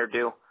challengers their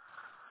due.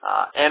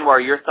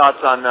 Anwar, your thoughts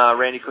on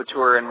Randy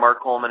Couture and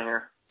Mark Coleman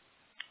here?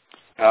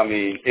 I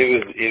mean,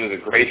 it was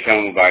a great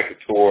showing by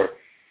Couture.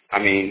 I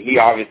mean, he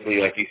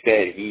obviously, like you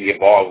said, he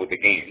evolved with the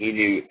game. He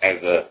knew as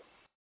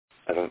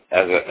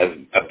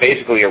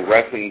basically a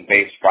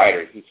wrestling-based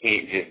fighter, he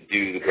can't just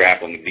do the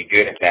grappling and be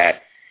good at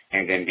that,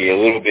 and then be a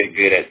little bit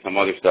good at some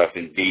other stuff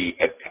and be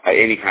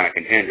any kind of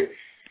contender.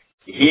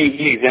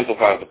 He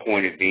exemplifies the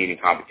point of being in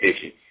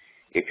competition.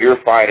 If you're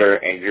a fighter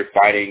and you're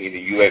fighting in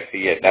the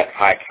UFC at that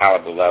high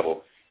caliber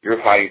level,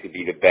 you're fighting to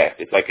be the best.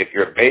 It's like if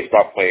you're a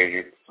baseball player and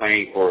you're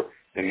playing for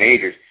the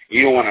majors,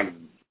 you don't want to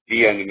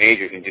be on the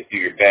majors and just do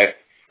your best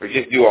or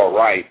just do all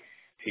right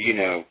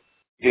to,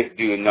 just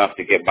do enough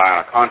to get by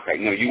on a contract.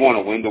 No, you want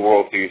to win the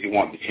World Series, you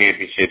want the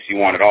championships, you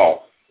want it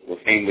all. Well,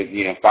 same with,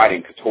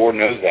 fighting. Couture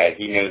knows that.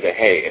 He knows that,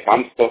 hey, if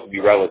I'm supposed to be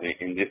relevant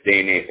in this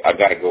day and age, I've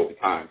got to go with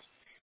the times.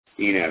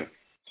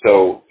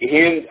 So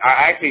him, I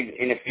actually,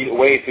 in a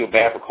way, feel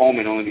bad for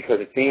Coleman only because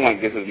it seemed like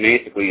this was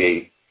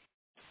basically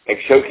a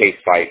showcase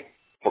fight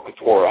for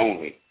Couture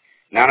only.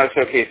 Not a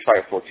showcase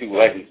fight for two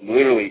legends.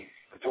 Literally,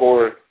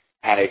 Couture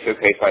had a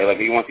showcase fight. Like,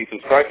 you want to see some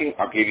striking?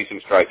 I'll give you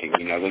some striking.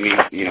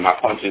 My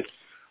punches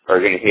are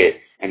going to hit.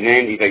 And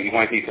then he's like, you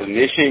want to see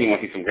submission? You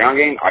want to see some ground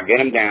game? I'll get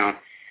him down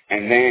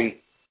and then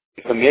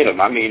submit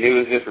him. I mean, it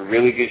was just a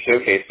really good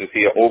showcase to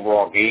see an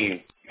overall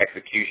game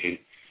execution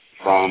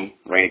from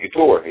Randy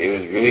Couture. It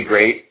was really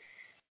great.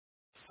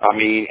 I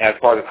mean, as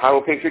far as the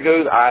title picture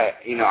goes,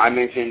 I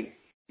mentioned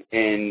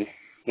in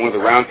one of the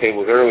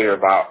roundtables earlier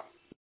about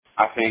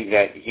I think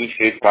that he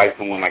should fight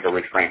someone like a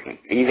Rich Franklin.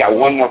 And he's got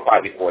one more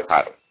fight before a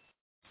title.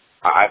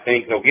 I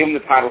think they'll give him the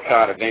title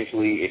shot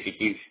eventually if he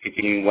keeps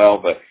continuing well,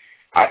 but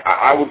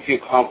I would feel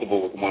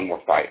comfortable with one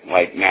more fight,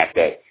 like Matt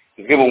said.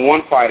 Just give him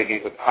one fight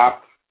against a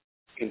top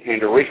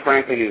contender. Rich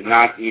Franklin is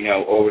not,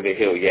 over the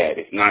hill yet.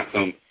 He's not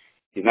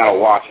a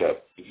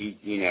wash-up.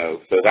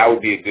 So that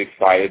would be a good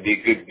fight. It'd be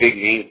a good big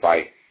name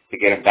fight to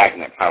get him back in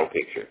that title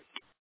picture.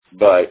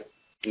 But,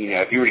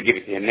 if you were to give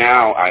it to him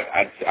now,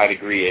 I'd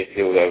agree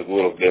it was a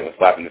little bit of a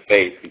slap in the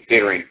face,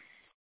 considering,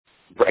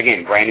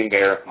 again, Brandon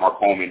Bear, Mark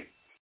Coleman.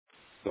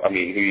 I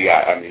mean, who you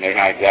got? I mean, they're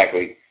not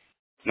exactly,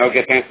 no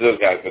offense to those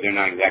guys, but they're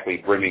not exactly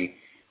brimming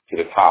to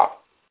the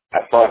top.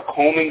 As far as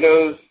Coleman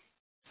goes,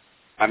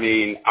 I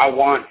mean, I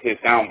want his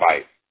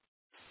soundbite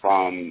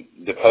from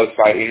the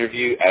post-fight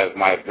interview as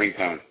my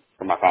ringtone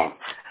for my phone.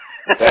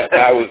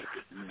 That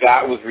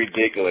was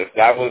ridiculous.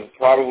 That was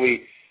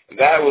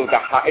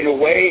in a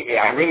way,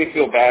 I really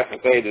feel bad for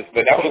saying this,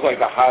 but that was like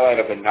the highlight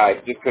of the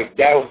night, just because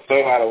that was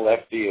so out of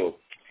left field.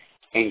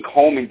 And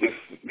Coleman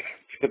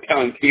just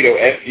telling Tito,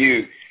 F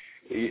you,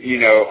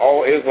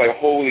 it was like,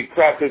 holy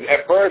crap, because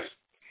at first,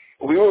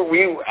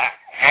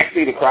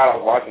 actually the crowd I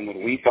was watching,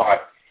 when we thought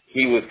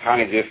he was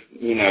kind of just,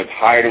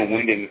 tired and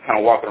winded and kind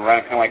of walking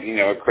around kind of like,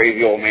 a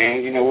crazy old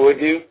man, would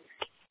do.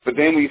 But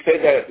then we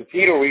said that to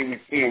Tito, we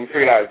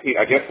figured out,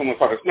 I guess someone was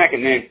talking smack,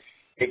 and then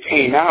it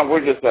came out,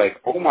 we're just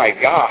like, oh my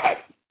God.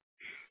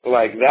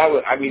 Like,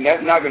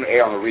 that's not going to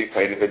air on the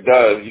replay, and if it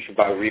does, you should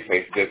buy the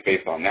replay just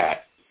based on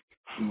that.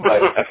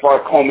 But as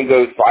far as Coleman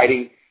goes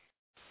fighting,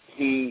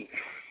 he's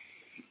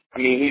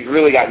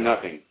really got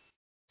nothing.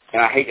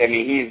 And I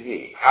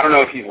don't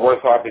know if he's worse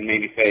off than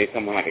maybe, say,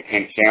 someone like a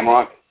Ken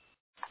Shamrock.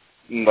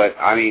 But,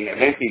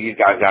 eventually these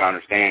guys got to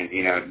understand,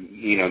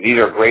 these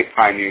are great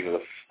pioneers of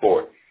the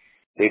sport.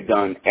 They've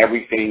done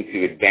everything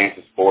to advance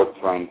the sport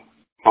from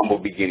humble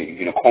beginnings.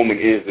 Coleman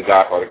is the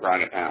godfather of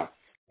ground and pound.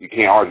 You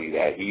can't argue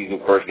that. He's the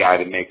first guy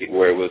to make it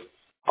where it was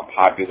a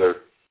popular.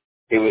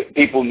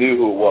 People knew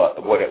who it was,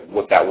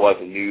 what that was,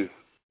 and knew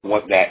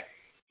what that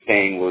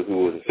saying was,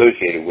 who was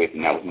associated with,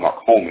 and that was Mark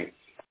Coleman.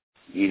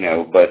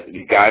 But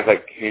these guys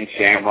like Ken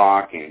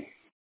Shamrock and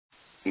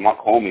Mark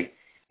Coleman,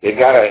 they've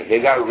got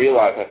to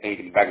realize, I think,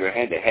 in the back of their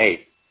head that,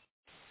 hey,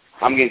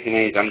 I'm getting to an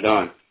age, I'm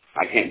done.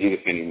 I can't do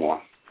this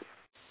anymore.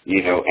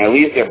 And at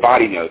least their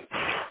body knows.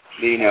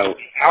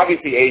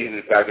 Obviously age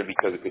is a factor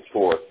because of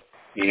Couture.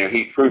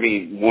 He's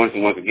proving once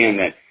and once again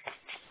that,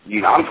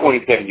 I'm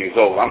 27 years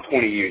old. I'm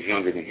 20 years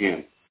younger than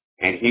him.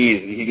 And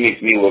he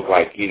makes me look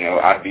like,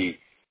 I'd be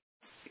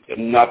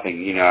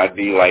nothing. I'd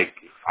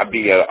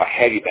be a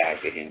heavy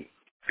bag to him.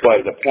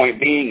 But the point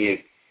being is,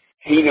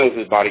 he knows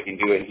his body can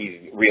do it.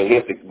 He's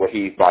realistic what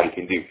his body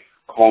can do.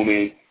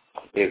 Coleman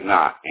is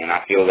not. And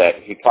I feel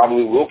that he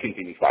probably will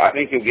continue to fight. I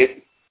think he'll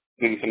get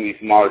maybe some of these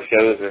smaller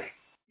shows, or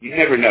you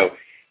never know.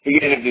 He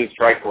could end up doing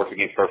Strikeforce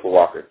against Herschel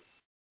Walker.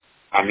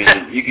 I mean,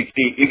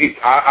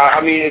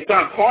 it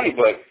sounds funny,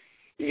 but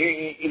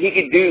he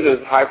could do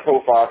those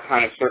high-profile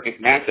kind of circus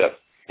matchups.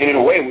 And in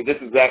a way, this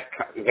is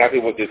exactly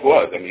what this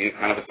was. I mean, it's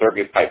kind of a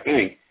circus-type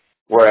thing,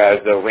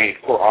 whereas Randy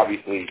Couture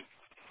obviously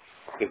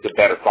is the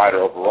better fighter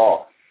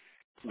overall.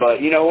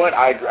 But you know what?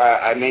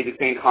 I made the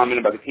same comment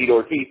about the Tito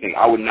Ortiz thing.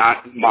 I would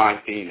not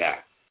mind seeing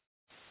that.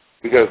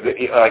 Because,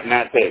 like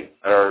Matt said,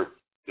 they're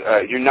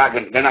not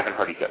going to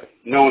hurt each other.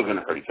 No one's going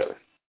to hurt each other.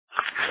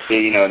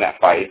 In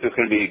that fight. It's just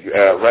going to be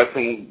a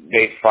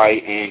wrestling-based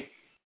fight, and,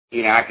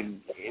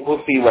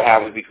 we'll see what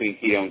happens between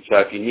Tito and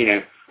Chuck.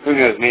 And, who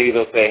knows, maybe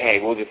they'll say,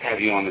 hey, we'll just have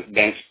you on this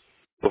bench.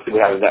 We'll see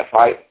what happens in that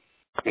fight.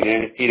 And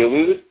then if Tito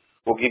loses,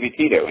 we'll give you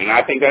Tito. And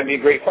I think that'd be a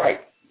great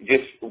fight,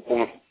 just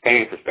from a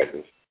fan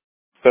perspective.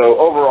 So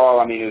overall,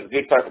 I mean, it was a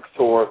good fight for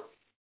Couture.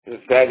 It was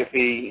sad to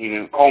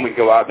see, Coleman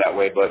go out that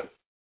way, but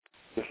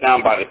the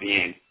soundbite at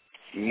the end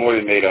more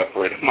than made up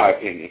for it, in my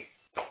opinion.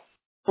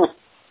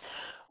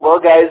 Well,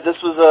 guys, this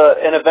was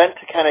an event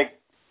to kind of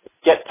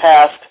get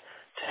past,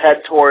 to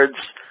head towards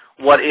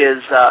what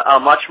is a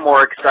much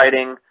more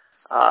exciting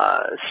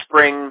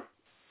spring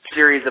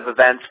series of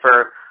events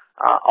for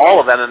all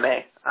of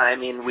MMA. I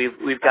mean,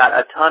 we've got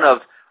a ton of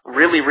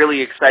really,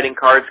 really exciting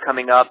cards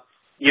coming up.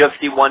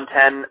 UFC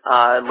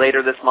 110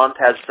 later this month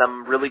has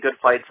some really good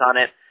fights on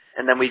it,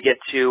 and then we get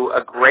to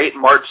a great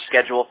March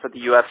schedule for the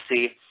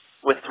UFC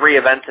with 3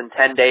 events in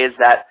 10 days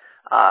that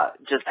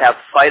just have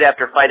fight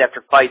after fight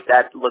after fight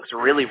that looks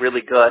really,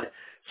 really good.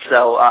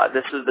 So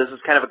this is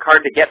kind of a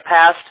card to get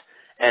past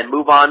and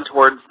move on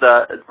towards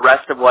the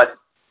rest of what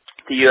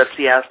the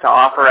UFC has to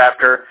offer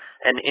after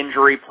an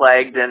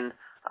injury-plagued and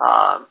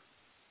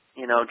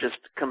just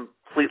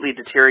completely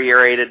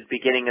deteriorated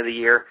beginning of the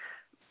year.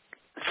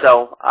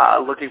 So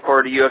looking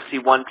forward to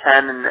UFC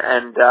 110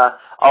 and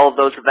all of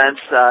those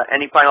events.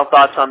 Any final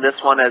thoughts on this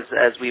one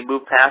as we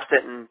move past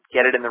it and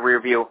get it in the rear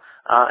view?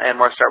 And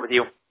we'll start with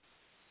you.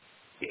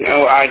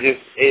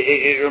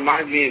 It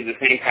reminds me of the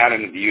same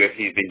pattern that the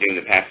UFC has been doing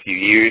the past few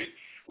years,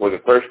 where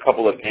the first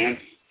couple of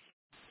events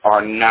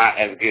are not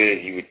as good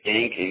as you would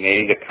think, and they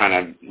end up kind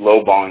of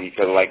lowballing each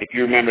other. Like, if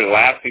you remember the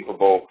last Super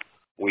Bowl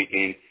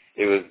weekend,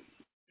 it was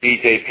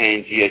BJ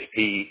Penn,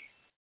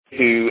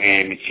 GSP2,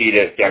 and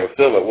Machida, Thiago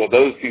Silva. Well,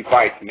 those 2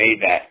 fights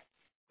made that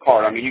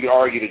card. I mean, you could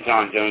argue the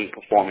John Jones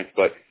performance,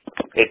 but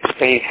it's the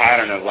same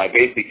pattern of, like,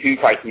 basically 2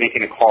 fights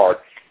making a card,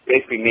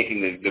 basically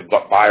making the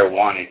buyer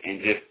want it,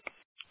 and just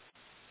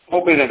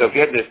hoping that they'll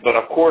get this. But,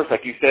 of course,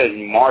 like you said,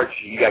 in March,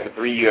 you got the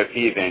 3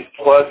 UFC events.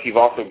 Plus, you've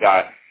also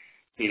got,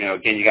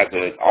 again, you got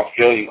the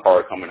Australian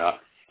card coming up.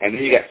 And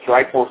then you got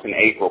Strikeforce in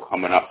April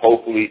coming up,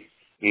 hopefully,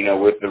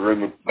 with the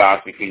rumor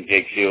bouts between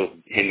Jake Shields,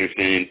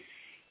 Henderson,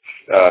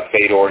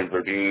 Fedor, and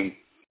Verdum,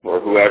 or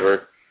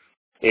whoever.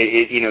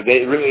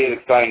 It really is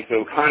exciting.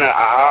 So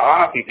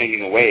I honestly think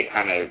in a way it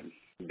kind of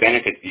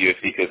benefits the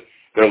UFC because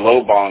they're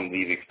lowballing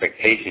these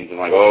expectations and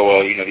like,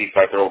 these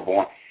fights are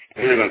overborn.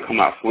 And they're going to come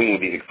out swinging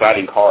with these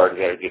exciting cards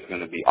that are just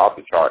going to be off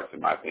the charts,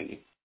 in my opinion.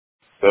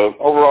 So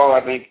overall,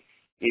 I think,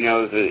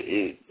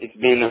 it's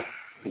been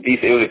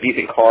it was a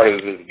decent card.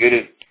 It was as good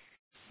as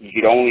you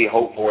could only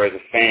hope for as a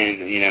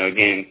fan.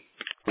 Again,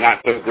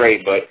 not so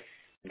great, but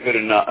good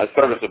enough,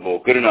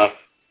 serviceable, good enough.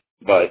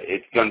 But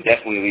it's going to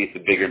definitely lead to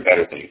bigger and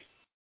better things.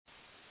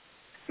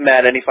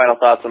 Matt, any final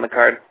thoughts on the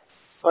card?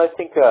 Well, I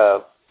think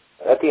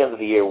at the end of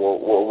the year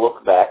we'll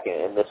look back,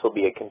 and this will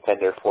be a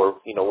contender for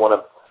one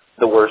of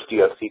the worst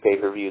UFC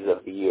pay-per-views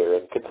of the year.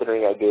 And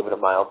considering I gave it a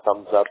mild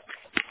thumbs up,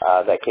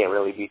 that can't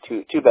really be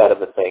too bad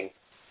of a thing.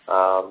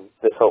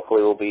 This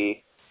hopefully will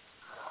be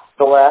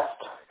the last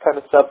kind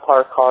of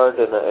subpar card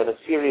in a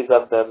series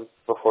of them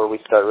before we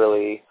start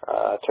really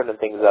turning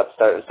things up.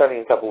 Starting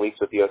in a couple weeks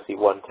with UFC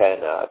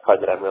 110, a card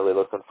that I'm really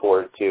looking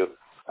forward to.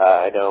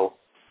 I know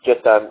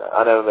just on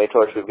MMA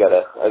Torch we've got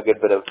a good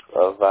bit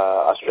of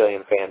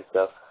Australian fans,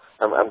 so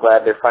I'm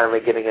glad they're finally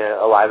getting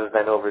a live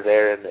event over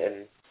there,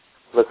 and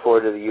look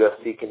forward to the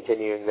UFC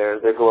continuing their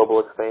global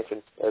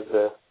expansion as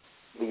the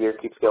year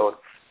keeps going.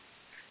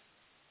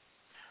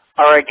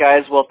 All right,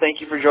 guys. Well,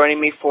 thank you for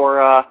joining me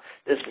for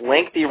this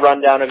lengthy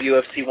rundown of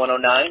UFC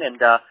 109,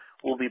 and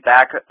we'll be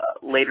back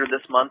later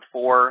this month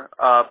for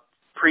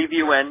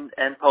preview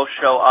and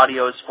post-show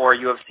audios for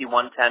UFC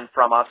 110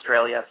 from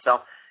Australia. So,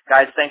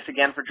 guys, thanks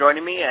again for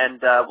joining me,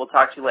 and we'll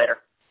talk to you later.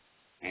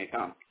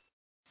 Anytime.